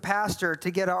plead with the pastor to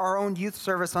get our own youth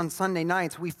service on Sunday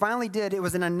nights. We finally did. It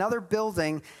was in another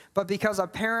building, but because a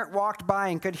parent walked by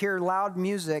and could hear loud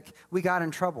music, we got in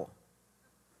trouble.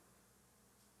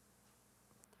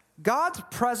 God's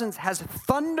presence has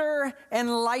thunder and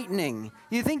lightning.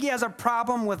 You think he has a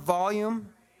problem with volume?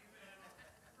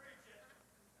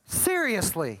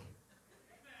 Seriously.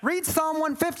 Read Psalm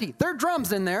 150. There are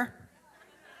drums in there.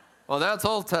 Well, that's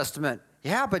Old Testament.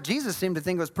 Yeah, but Jesus seemed to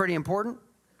think it was pretty important.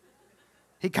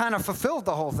 He kind of fulfilled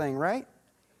the whole thing, right?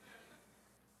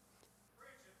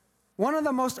 One of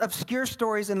the most obscure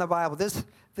stories in the Bible, this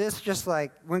just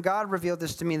like, when God revealed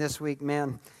this to me this week,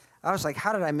 man, I was like,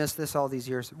 how did I miss this all these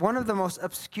years? One of the most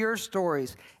obscure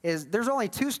stories is, there's only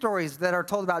two stories that are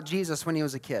told about Jesus when he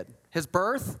was a kid. His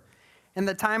birth and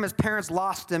the time his parents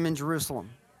lost him in Jerusalem.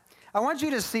 I want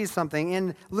you to see something.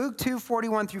 In Luke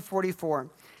 2:41 through 44,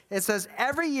 it says,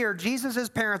 every year Jesus'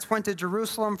 parents went to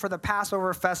Jerusalem for the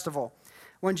Passover festival.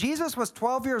 When Jesus was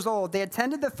 12 years old, they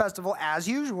attended the festival as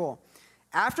usual.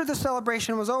 After the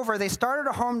celebration was over, they started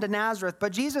a home to Nazareth,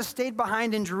 but Jesus stayed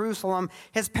behind in Jerusalem.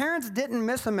 His parents didn't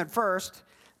miss him at first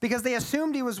because they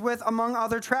assumed he was with among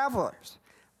other travelers.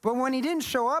 But when he didn't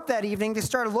show up that evening, they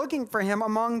started looking for him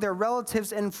among their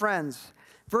relatives and friends.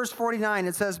 Verse 49,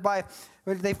 it says,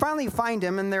 they finally find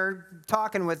him and they're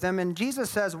talking with him, and Jesus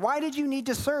says, why did you need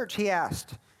to search, he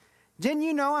asked. Didn't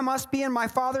you know I must be in my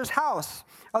Father's house?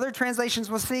 Other translations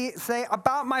will say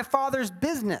about my Father's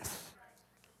business.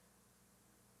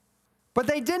 But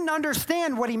they didn't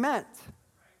understand what he meant.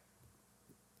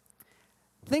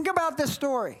 Think about this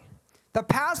story. The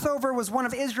Passover was one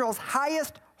of Israel's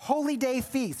highest holy day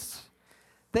feasts.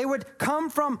 They would come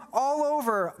from all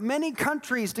over, many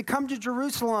countries, to come to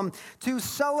Jerusalem to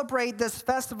celebrate this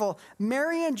festival.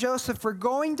 Mary and Joseph were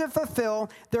going to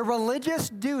fulfill their religious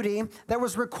duty that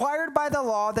was required by the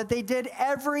law that they did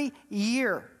every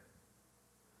year.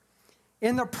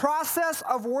 In the process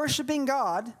of worshiping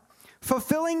God,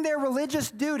 fulfilling their religious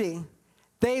duty,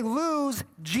 they lose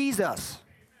Jesus.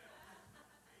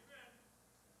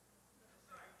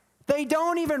 They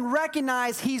don't even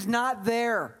recognize he's not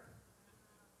there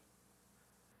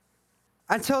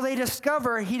until they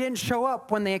discover he didn't show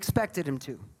up when they expected him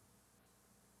to.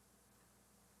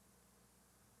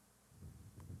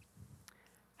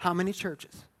 How many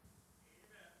churches,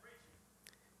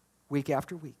 week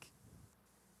after week,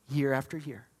 year after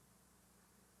year,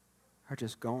 are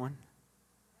just going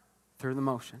through the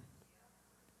motion,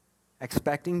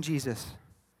 expecting Jesus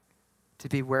to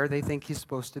be where they think he's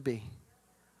supposed to be,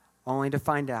 only to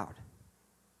find out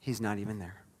he's not even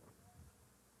there.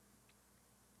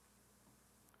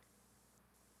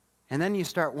 And then you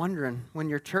start wondering, when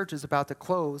your church is about to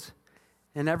close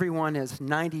and everyone is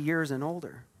 90 years and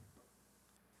older,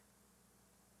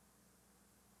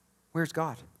 where's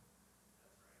God?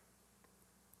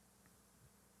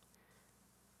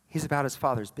 He's about his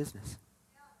Father's business.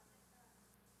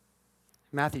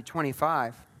 Matthew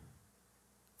 25,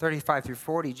 35 through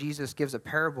 40, Jesus gives a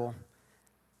parable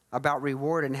about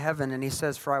reward in heaven, and he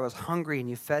says, for I was hungry and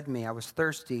you fed me, I was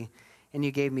thirsty and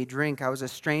you gave me drink. I was a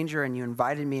stranger, and you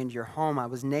invited me into your home. I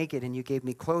was naked, and you gave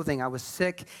me clothing. I was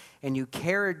sick, and you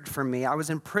cared for me. I was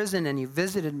in prison, and you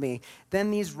visited me.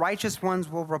 Then these righteous ones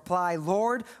will reply,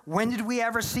 Lord, when did we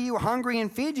ever see you hungry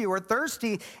and feed you, or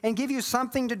thirsty and give you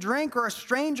something to drink, or a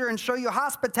stranger and show you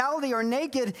hospitality, or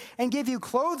naked and give you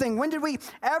clothing? When did we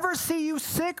ever see you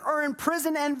sick or in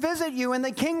prison and visit you? And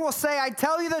the king will say, I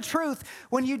tell you the truth,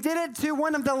 when you did it to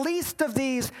one of the least of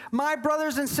these, my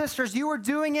brothers and sisters, you were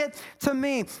doing it to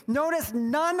me. Notice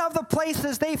none of the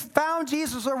places they found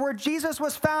Jesus, or where Jesus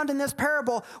was found in this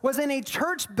parable, was in a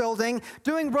church building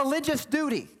doing religious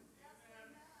duty.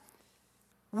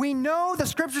 We know the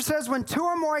scripture says when two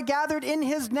or more are gathered in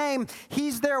his name,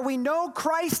 he's there. We know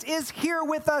Christ is here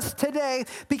with us today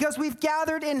because we've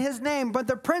gathered in his name. But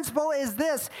the principle is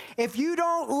this: if you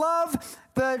don't love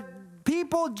the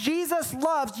people Jesus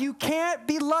loves, you can't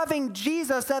be loving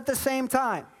Jesus at the same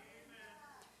time.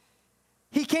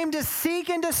 He came to seek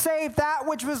and to save that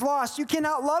which was lost. You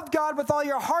cannot love God with all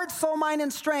your heart, soul, mind,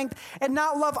 and strength and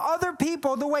not love other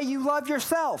people the way you love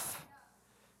yourself.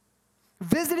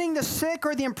 Visiting the sick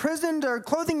or the imprisoned or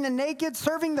clothing the naked,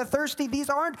 serving the thirsty, these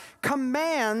aren't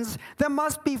commands that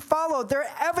must be followed. They're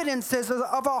evidences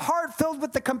of a heart filled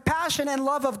with the compassion and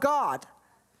love of God.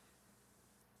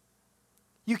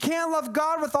 You can't love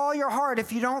God with all your heart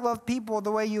if you don't love people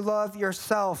the way you love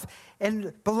yourself.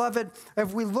 And beloved,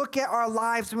 if we look at our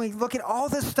lives and we look at all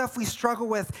this stuff we struggle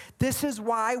with, this is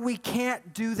why we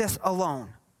can't do this alone.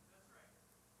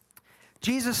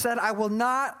 Jesus said, I will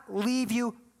not leave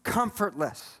you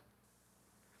comfortless.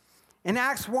 In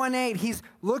Acts 1:8, he's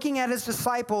looking at his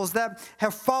disciples that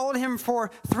have followed him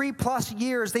for 3+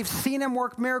 years. They've seen him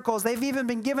work miracles. They've even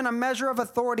been given a measure of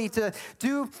authority to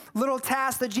do little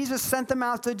tasks that Jesus sent them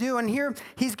out to do. And here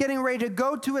he's getting ready to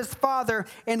go to his Father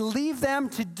and leave them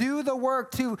to do the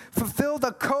work, to fulfill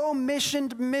the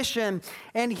co-missioned mission.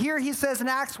 And here he says in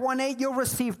Acts 1:8, you'll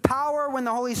receive power when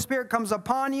the Holy Spirit comes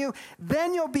upon you.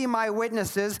 Then you'll be my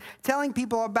witnesses, telling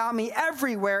people about me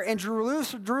everywhere in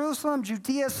Jerusalem,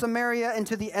 Judea, Samaria, and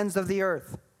to the ends of the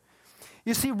earth.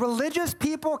 You see, religious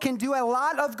people can do a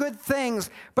lot of good things,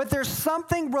 but there's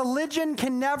something religion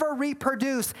can never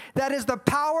reproduce. That is the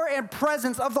power and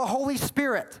presence of the Holy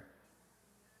Spirit.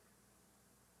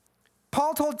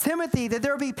 Paul told Timothy that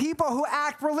there will be people who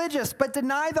act religious but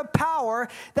deny the power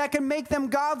that can make them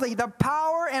godly. The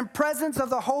power and presence of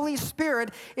the Holy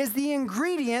Spirit is the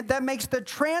ingredient that makes the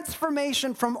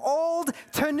transformation from old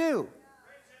to new.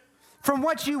 From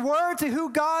what you were to who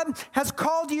God has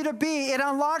called you to be, it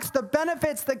unlocks the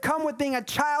benefits that come with being a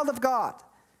child of God.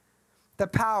 The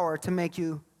power to make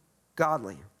you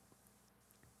godly.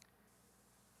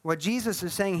 What Jesus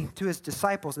is saying to his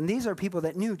disciples, and these are people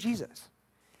that knew Jesus,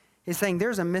 he's saying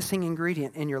there's a missing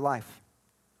ingredient in your life.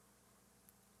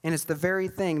 And it's the very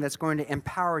thing that's going to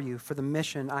empower you for the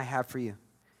mission I have for you.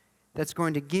 That's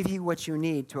going to give you what you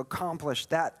need to accomplish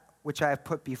that which I have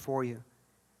put before you.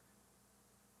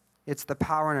 It's the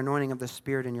power and anointing of the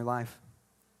Spirit in your life.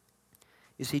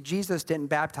 You see, Jesus didn't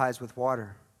baptize with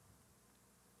water.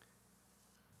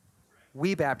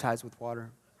 We baptize with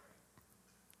water.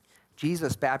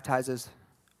 Jesus baptizes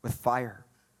with fire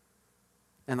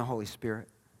and the Holy Spirit.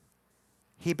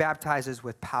 He baptizes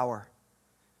with power.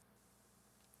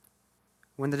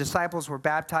 When the disciples were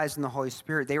baptized in the Holy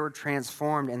Spirit, they were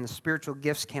transformed and the spiritual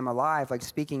gifts came alive, like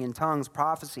speaking in tongues,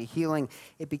 prophecy, healing.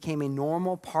 It became a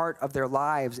normal part of their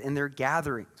lives and their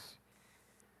gatherings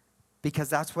because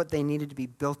that's what they needed to be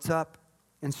built up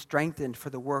and strengthened for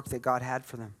the work that God had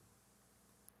for them.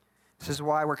 This is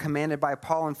why we're commanded by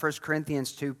Paul in 1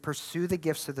 Corinthians to pursue the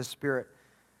gifts of the Spirit,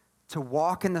 to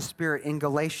walk in the Spirit in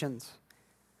Galatians,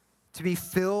 to be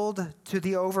filled to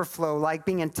the overflow, like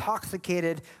being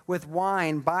intoxicated with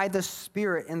wine by the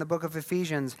Spirit in the book of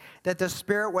Ephesians, that the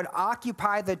Spirit would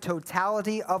occupy the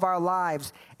totality of our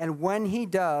lives. And when he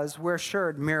does, we're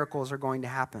assured miracles are going to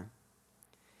happen.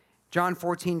 John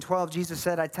 14:12, Jesus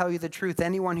said, I tell you the truth,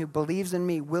 anyone who believes in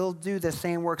me will do the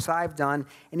same works I've done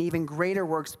and even greater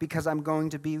works because I'm going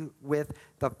to be with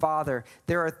the Father.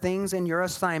 There are things in your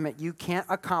assignment you can't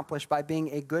accomplish by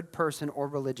being a good person or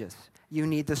religious. You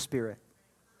need the Spirit.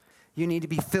 You need to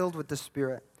be filled with the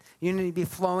Spirit. You need to be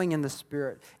flowing in the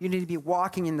Spirit. You need to be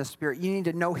walking in the Spirit. You need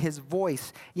to know his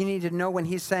voice. You need to know when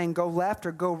he's saying go left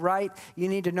or go right. You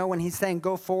need to know when he's saying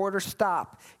go forward or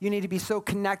stop. You need to be so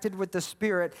connected with the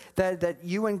Spirit that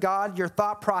you and God, your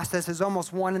thought process is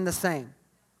almost one and the same.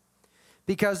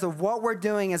 Because of what we're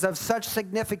doing is of such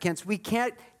significance, we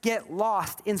can't get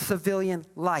lost in civilian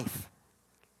life.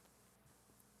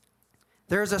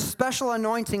 There's a special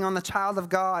anointing on the child of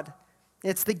God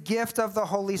It's the gift of the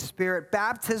Holy Spirit,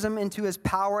 baptism into his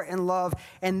power and love.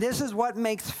 And this is what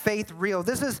makes faith real.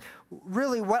 This is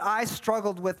really what I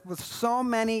struggled with so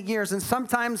many years. And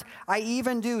sometimes I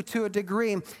even do to a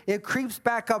degree. It creeps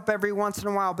back up every once in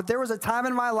a while. But there was a time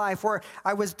in my life where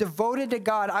I was devoted to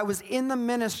God. I was in the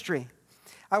ministry.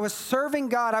 I was serving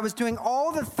God. I was doing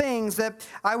all the things that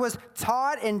I was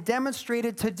taught and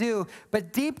demonstrated to do.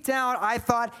 But deep down, I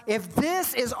thought, if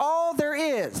this is all there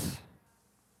is,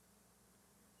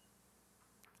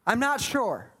 I'm not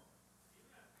sure.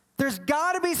 There's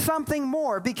got to be something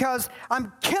more because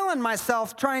I'm killing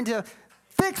myself trying to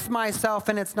fix myself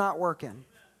and it's not working.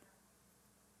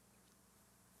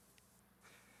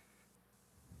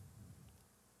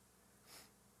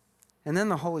 And then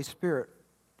the Holy Spirit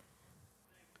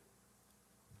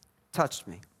touched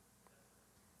me.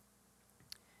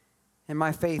 And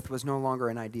my faith was no longer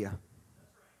an idea.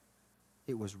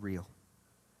 It was real.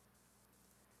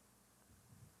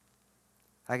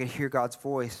 I could hear God's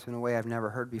voice in a way I've never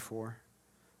heard before.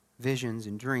 Visions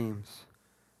and dreams.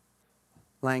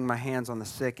 Laying my hands on the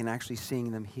sick and actually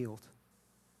seeing them healed.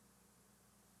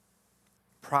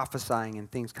 Prophesying and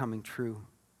things coming true.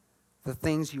 The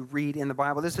things you read in the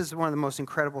Bible. This is one of the most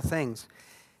incredible things.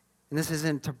 And this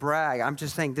isn't to brag. I'm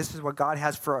just saying this is what God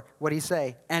has for, what did he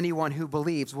say? Anyone who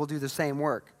believes will do the same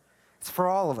work. It's for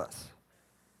all of us.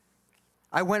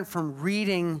 I went from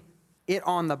reading it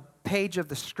on the page of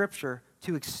the scripture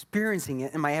to experiencing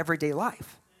it in my everyday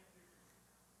life.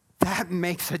 That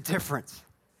makes a difference.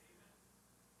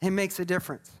 It makes a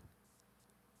difference.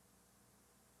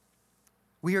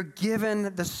 We are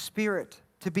given the Spirit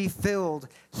to be filled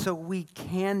so we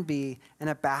can be an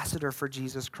ambassador for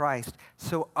Jesus Christ,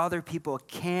 so other people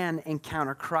can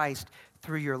encounter Christ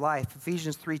through your life.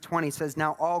 Ephesians 3:20 says,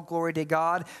 now all glory to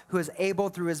God who is able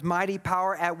through his mighty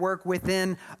power at work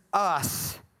within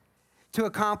us to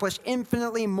accomplish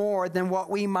infinitely more than what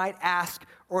we might ask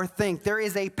or think. There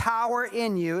is a power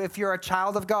in you if you're a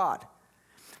child of God.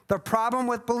 The problem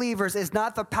with believers is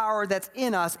not the power that's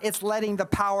in us, it's letting the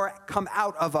power come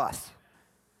out of us.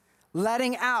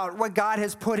 Letting out what God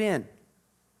has put in.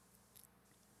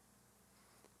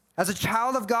 As a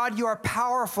child of God, you are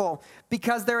powerful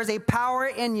because there is a power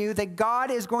in you that God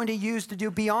is going to use to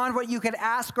do beyond what you could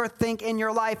ask or think in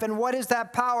your life. And what is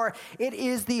that power? It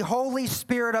is the Holy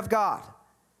Spirit of God.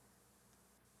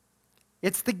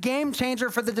 It's the game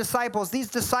changer for the disciples. These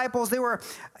disciples, they were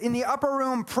in the upper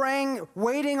room praying,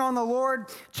 waiting on the Lord,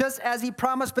 just as he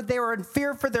promised, but they were in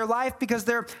fear for their life because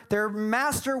their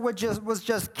master was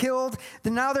just killed.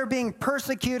 And now they're being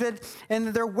persecuted, and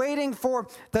they're waiting for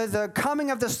the coming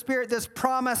of the Spirit, this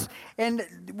promise. And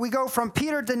we go from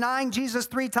Peter denying Jesus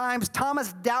 3 times,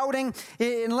 Thomas doubting,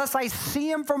 unless I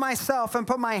see him for myself and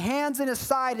put my hands in his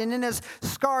side and in his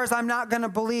scars, I'm not going to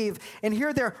believe. And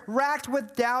here they're racked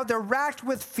with doubt, they're racked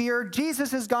with fear.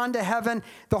 Jesus has gone to heaven.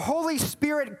 The Holy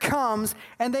Spirit comes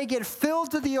and they get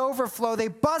filled to the overflow. They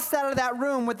bust out of that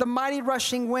room with the mighty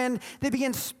rushing wind. They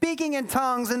begin speaking in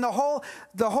tongues and the whole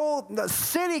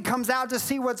city comes out to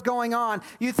see what's going on.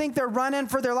 You think they're running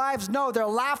for their lives? No, they're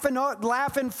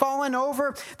laughing, falling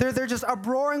over. They're just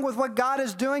uproaring with what God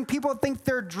is doing. People think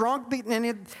they're drunk.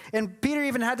 And Peter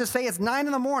even had to say, it's 9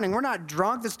 a.m. We're not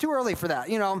drunk. It's too early for that.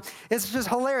 It's just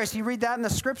hilarious. You read that in the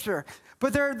scripture.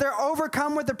 But they're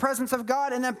overcome with the presence of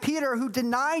God. And then Peter, who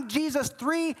denied Jesus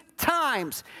 3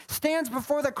 times, stands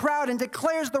before the crowd and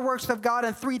declares the works of God.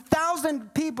 And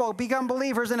 3,000 people become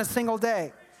believers in a single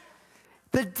day.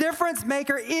 The difference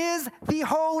maker is the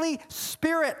Holy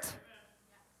Spirit.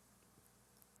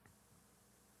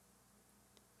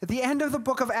 At the end of the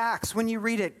book of Acts, when you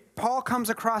read it, Paul comes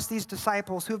across these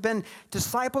disciples who have been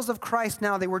disciples of Christ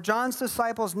now. They were John's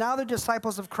disciples. Now they're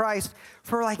disciples of Christ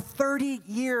for like 30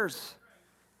 years.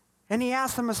 And he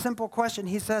asks them a simple question.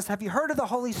 He says, have you heard of the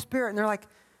Holy Spirit? And they're like,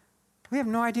 we have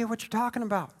no idea what you're talking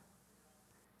about.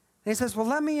 And he says, well,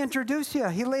 let me introduce you.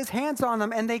 He lays hands on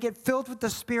them and they get filled with the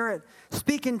Spirit,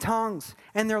 speak in tongues,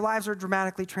 and their lives are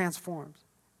dramatically transformed.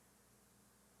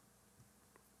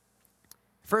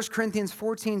 1 Corinthians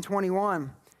 14:21,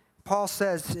 Paul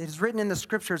says, it is written in the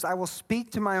scriptures, I will speak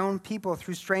to my own people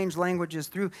through strange languages,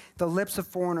 through the lips of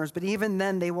foreigners, but even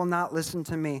then they will not listen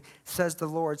to me, says the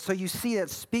Lord. So you see that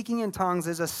speaking in tongues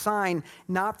is a sign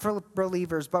not for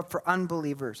believers, but for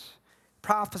unbelievers.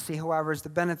 Prophecy, however, is the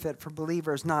benefit for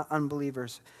believers, not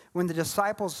unbelievers. When the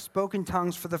disciples spoke in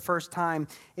tongues for the first time,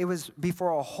 it was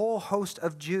before a whole host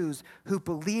of Jews who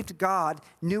believed God,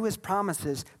 knew his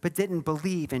promises, but didn't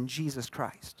believe in Jesus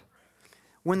Christ.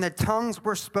 When the tongues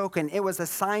were spoken, it was a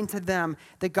sign to them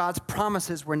that God's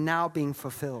promises were now being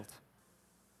fulfilled.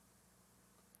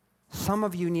 Some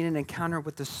of you need an encounter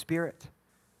with the Spirit.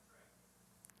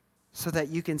 so that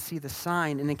you can see the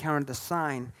sign and encounter the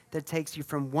sign that takes you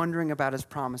from wondering about his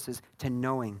promises to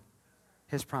knowing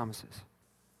his promises.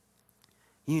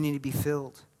 You need to be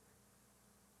filled.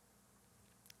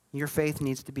 Your faith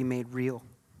needs to be made real.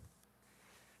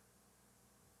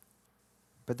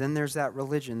 But then there's that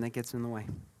religion that gets in the way.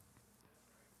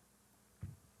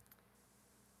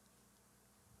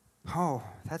 Oh,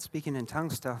 that speaking in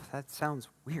tongues stuff, that sounds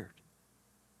weird.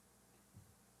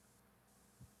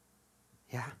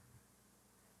 Yeah.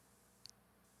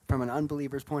 From an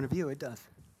unbeliever's point of view, it does.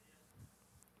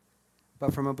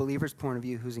 But from a believer's point of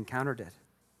view who's encountered it.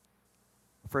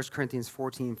 1 Corinthians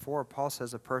 14:4, Paul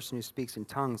says a person who speaks in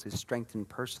tongues is strengthened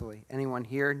personally. Anyone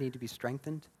here need to be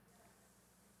strengthened?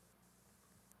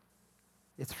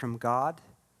 It's from God,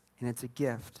 and it's a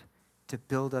gift to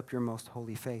build up your most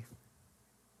holy faith.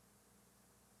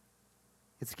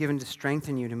 It's given to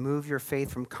strengthen you, to move your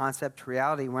faith from concept to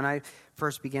reality. When I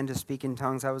first began to speak in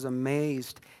tongues, I was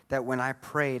amazed that when I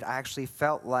prayed, I actually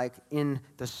felt like in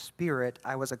the Spirit,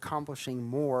 I was accomplishing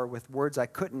more with words I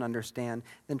couldn't understand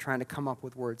than trying to come up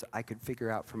with words I could figure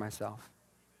out for myself.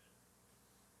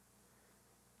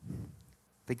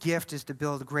 The gift is to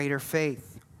build greater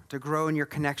faith, to grow in your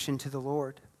connection to the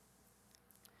Lord.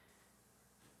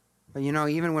 But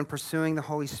even when pursuing the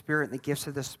Holy Spirit and the gifts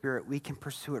of the Spirit, we can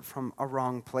pursue it from a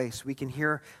wrong place. We can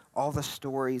hear all the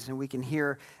stories and we can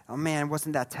hear, oh man,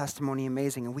 wasn't that testimony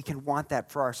amazing? And we can want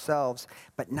that for ourselves,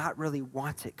 but not really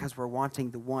want it because we're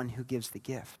wanting the one who gives the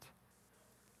gift.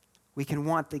 We can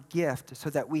want the gift so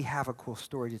that we have a cool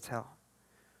story to tell.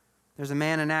 There's a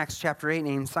man in Acts chapter 8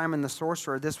 named Simon the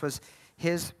sorcerer. This was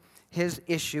his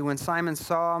issue. When Simon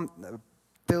saw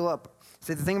Philip,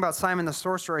 see, the thing about Simon the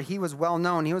sorcerer, he was well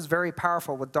known. He was very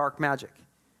powerful with dark magic.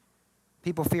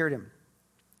 People feared him.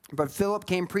 But Philip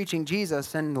came preaching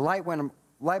Jesus, and the light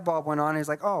bulb went on, and he's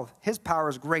like, oh, his power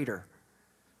is greater.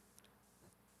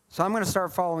 So I'm going to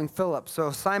start following Philip.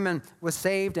 So Simon was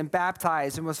saved and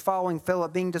baptized and was following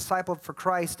Philip, being discipled for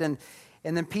Christ. And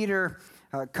then Peter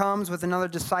comes with another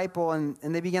disciple, and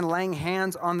they begin laying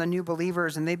hands on the new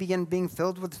believers, and they begin being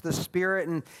filled with the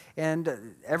Spirit,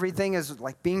 and everything is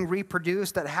like being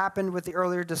reproduced that happened with the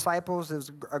earlier disciples. It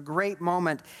was a great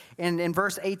moment. And in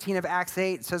verse 18 of Acts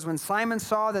 8, it says, when Simon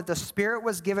saw that the Spirit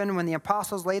was given when the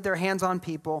apostles laid their hands on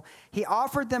people, he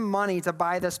offered them money to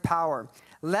buy this power.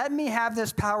 Let me have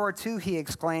this power too, he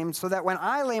exclaimed, so that when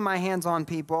I lay my hands on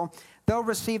people, they'll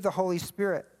receive the Holy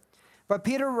Spirit. But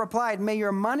Peter replied, may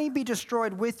your money be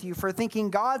destroyed with you for thinking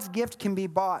God's gift can be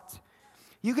bought.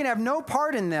 You can have no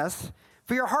part in this,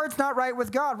 for your heart's not right with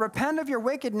God. Repent of your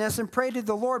wickedness and pray to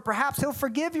the Lord. Perhaps he'll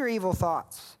forgive your evil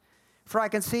thoughts. For I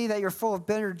can see that you're full of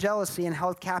bitter jealousy and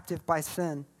held captive by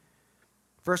sin.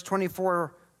 Verse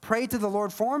 24, pray to the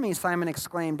Lord for me, Simon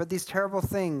exclaimed, but these terrible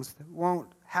things won't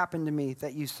happen to me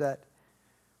that you said.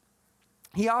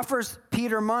 He offers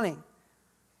Peter money.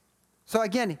 So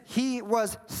again, he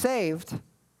was saved.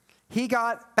 He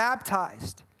got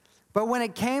baptized. But when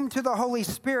it came to the Holy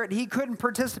Spirit, he couldn't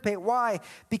participate. Why?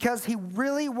 Because he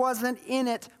really wasn't in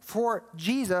it for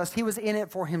Jesus. He was in it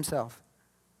for himself.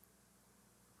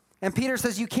 And Peter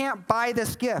says, you can't buy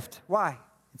this gift. Why?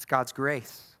 It's God's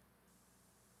grace.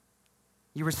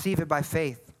 You receive it by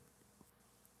faith.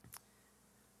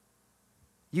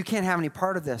 You can't have any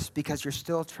part of this because you're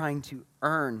still trying to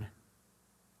earn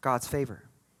God's favor.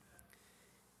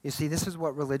 You see, this is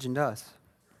what religion does.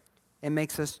 It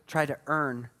makes us try to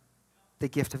earn the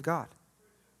gift of God.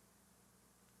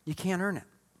 You can't earn it.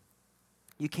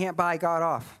 You can't buy God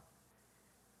off.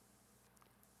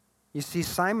 You see,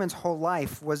 Simon's whole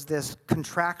life was this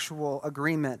contractual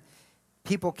agreement.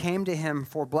 People came to him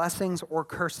for blessings or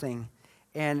cursing,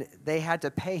 and they had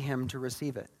to pay him to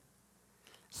receive it.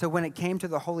 So when it came to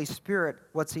the Holy Spirit,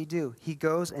 what's he do? He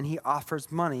goes and he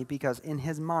offers money because in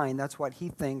his mind, that's what he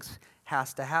thinks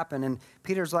has to happen. And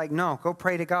Peter's like, no, go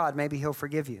pray to God. Maybe he'll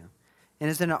forgive you. And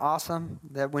isn't it awesome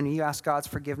that when you ask God's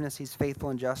forgiveness, he's faithful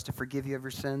and just to forgive you of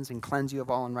your sins and cleanse you of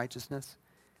all unrighteousness?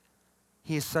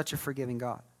 He is such a forgiving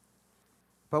God.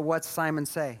 But what's Simon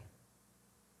say?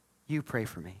 You pray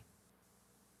for me.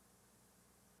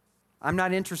 I'm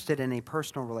not interested in a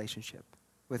personal relationship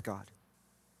with God.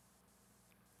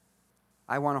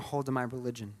 I want to hold to my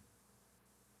religion.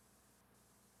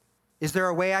 Is there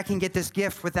a way I can get this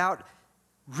gift without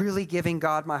really giving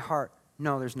God my heart?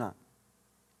 No, there's not.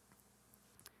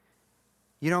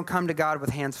 You don't come to God with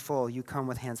hands full. You come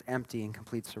with hands empty in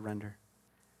complete surrender.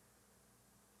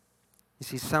 You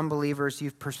see, some believers,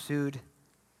 you've pursued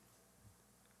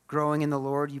growing in the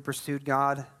Lord. You pursued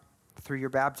God through your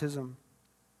baptism,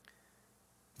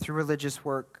 through religious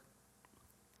work.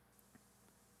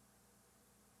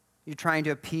 You're trying to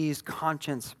appease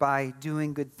conscience by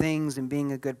doing good things and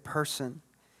being a good person,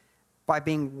 by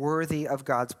being worthy of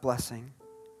God's blessing.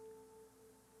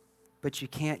 But you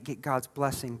can't get God's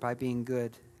blessing by being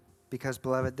good, because,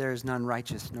 beloved, there is none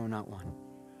righteous, no, not one.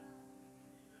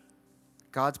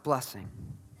 God's blessing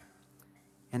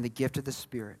and the gift of the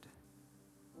Spirit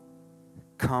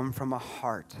come from a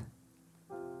heart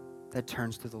that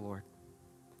turns to the Lord.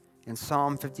 In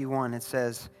Psalm 51, it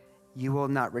says, "You will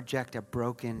not reject a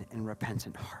broken and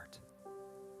repentant heart."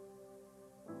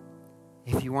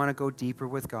 If you want to go deeper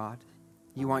with God,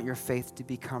 you want your faith to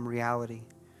become reality,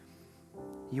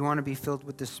 you want to be filled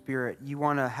with the Spirit, you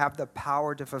want to have the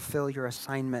power to fulfill your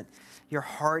assignment, your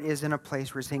heart is in a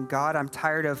place where you're saying, God, I'm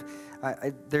tired of,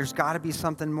 there's got to be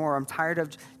something more. I'm tired of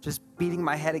just beating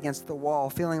my head against the wall,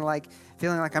 feeling like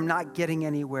I'm not getting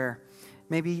anywhere.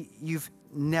 Maybe you've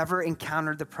never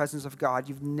encountered the presence of God.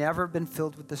 You've never been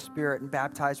filled with the Spirit and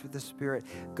baptized with the Spirit.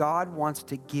 God wants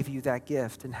to give you that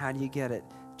gift. And how do you get it?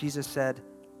 Jesus said,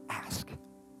 ask.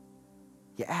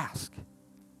 You ask.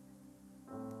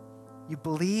 You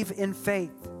believe in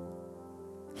faith.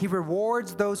 He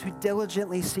rewards those who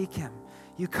diligently seek him.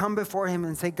 You come before him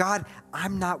and say, God,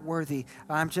 I'm not worthy.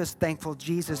 I'm just thankful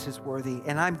Jesus is worthy.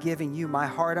 And I'm giving you my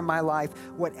heart and my life,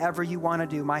 whatever you want to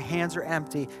do. My hands are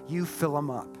empty. You fill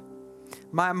them up.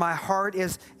 My heart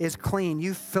is clean.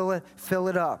 You fill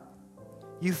it up.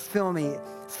 You fill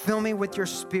me with your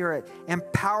Spirit.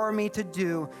 Empower me to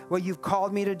do what you've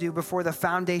called me to do before the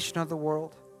foundation of the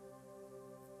world.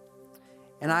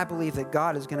 And I believe that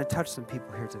God is going to touch some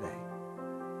people here today.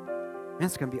 And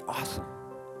it's going to be awesome.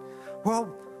 Well,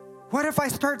 what if I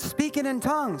start speaking in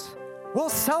tongues? We'll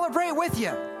celebrate with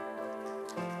you.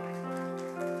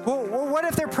 Well, what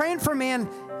if they're praying for me and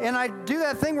I do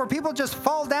that thing where people just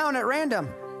fall down at random?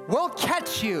 We'll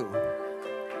catch you.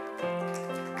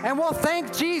 And we'll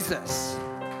thank Jesus.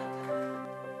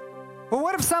 Well,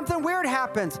 what if something weird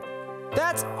happens?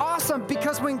 That's awesome,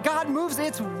 because when God moves,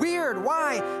 it's weird.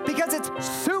 Why? Because it's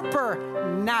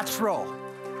supernatural,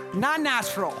 not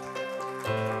natural.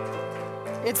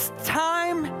 It's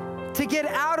time to get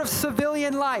out of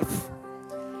civilian life.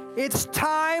 It's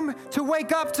time to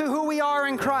wake up to who we are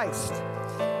in Christ.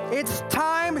 It's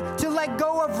time to let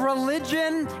go of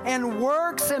religion and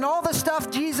works and all the stuff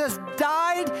Jesus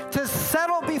died to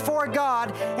settle before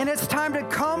God. And it's time to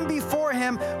come before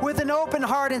him with an open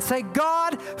heart and say,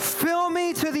 God, fill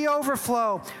me to the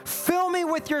overflow. Fill me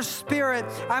with your Spirit.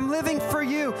 I'm living for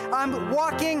you. I'm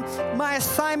walking my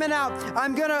assignment out.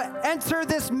 I'm going to enter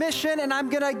this mission and I'm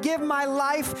going to give my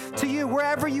life to you.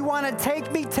 Wherever you want to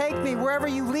take me, take me. Wherever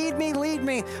you lead me, lead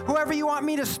me. Whoever you want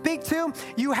me to speak to,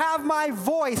 you have my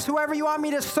voice. Whoever you want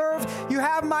me to serve, you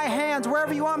have my hands.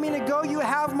 Wherever you want me to go, you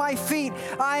have my feet.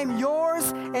 I am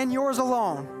yours and yours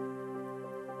alone.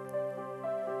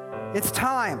 It's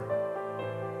time.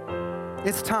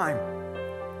 It's time.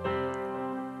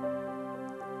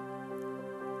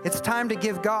 It's time to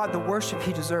give God the worship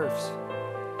he deserves.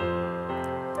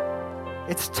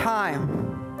 It's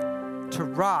time to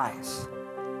rise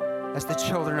as the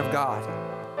children of God.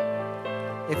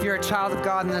 If you're a child of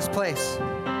God in this place,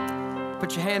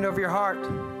 put your hand over your heart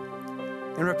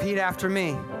and repeat after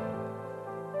me.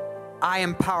 I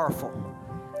am powerful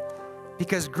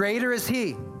because greater is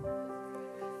he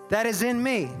that is in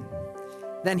me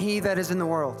than he that is in the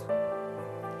world.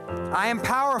 I am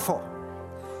powerful.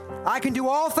 I can do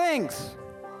all things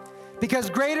because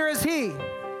greater is he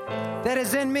that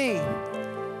is in me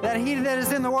than he that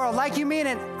is in the world. Like you mean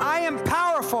it. I am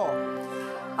powerful.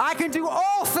 I can do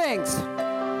all things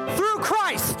through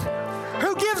Christ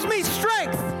who gives me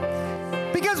strength,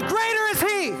 because greater is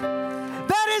he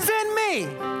that is in me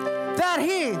than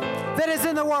he that is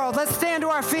in the world. Let's stand to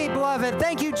our feet, beloved.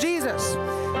 Thank you, Jesus,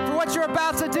 for what you're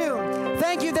about to do.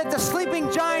 Thank you that the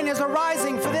sleeping giant is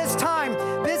arising for this time,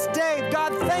 this day.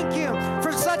 God, thank you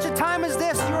for such a time as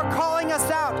this. You are calling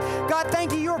us out. God,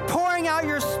 thank you. You are pouring out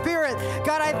your Spirit.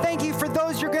 God, I thank you for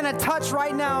those you're going to touch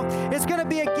right now. It's going to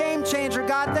be a game changer.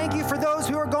 God, thank you for those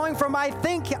who are going from I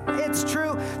think it's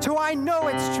true to I know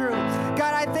it's true.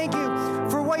 God, I thank you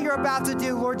for what you're about to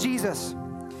do, Lord Jesus.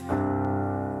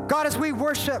 God, as we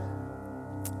worship,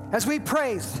 as we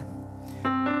praise,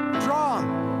 draw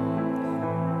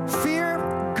them. Fear,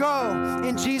 go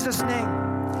in Jesus' name.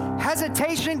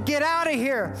 Hesitation, get out of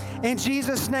here in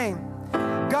Jesus' name.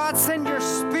 God, send your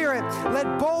Spirit.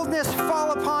 Let boldness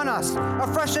fall upon us. A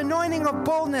fresh anointing of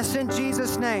boldness in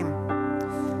Jesus' name.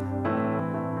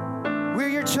 We're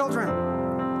your children,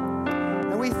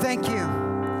 and we thank you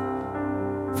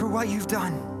for what you've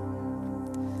done.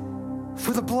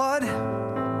 For the blood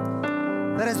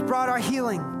that has brought our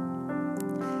healing,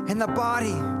 and the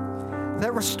body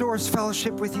that restores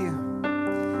fellowship with you.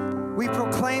 We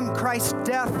proclaim Christ's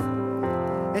death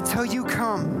until you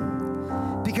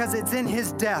come, because it's in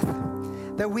his death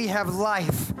that we have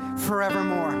life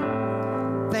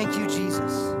forevermore. Thank you,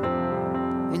 Jesus.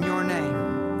 In your name,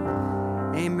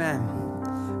 amen.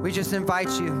 We just invite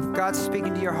you. If God's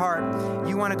speaking to your heart,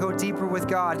 you want to go deeper with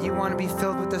God, you want to be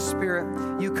filled with the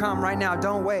Spirit, you come right now.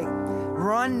 Don't wait.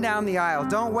 Run down the aisle.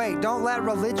 Don't wait. Don't let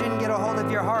religion get a hold of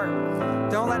your heart.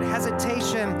 Don't let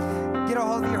hesitation get a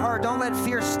hold of your heart. Don't let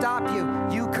fear stop you.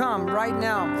 You come right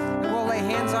now, and we'll lay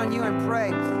hands on you and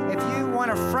pray. If you want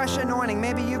a fresh anointing,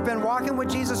 maybe you've been walking with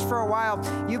Jesus for a while,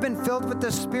 you've been filled with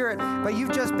the Spirit, but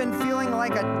you've just been feeling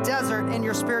like a desert in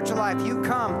your spiritual life, you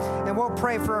come and we'll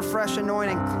pray for a fresh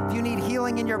anointing. If you need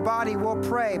healing in your body, we'll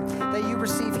pray that you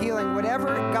receive healing. Whatever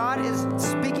God is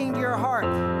speaking to your heart,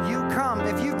 you come.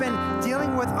 If you've been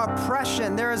dealing with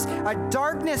oppression, there is a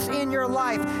darkness in your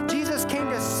life, Jesus came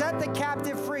to set the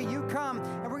captive free. You come,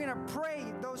 and we're going to pray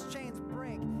those chains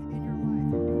break in your life.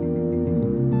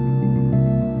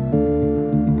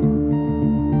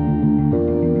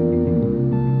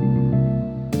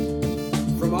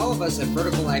 From all of us at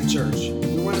Vertical Life Church,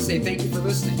 we want to say thank you for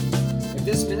listening. If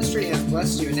this ministry has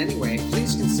blessed you in any way,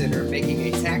 please consider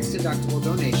making a tax-deductible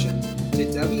donation to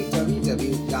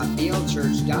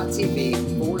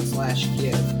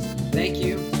www.blchurch.tv/give. Thank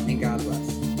you.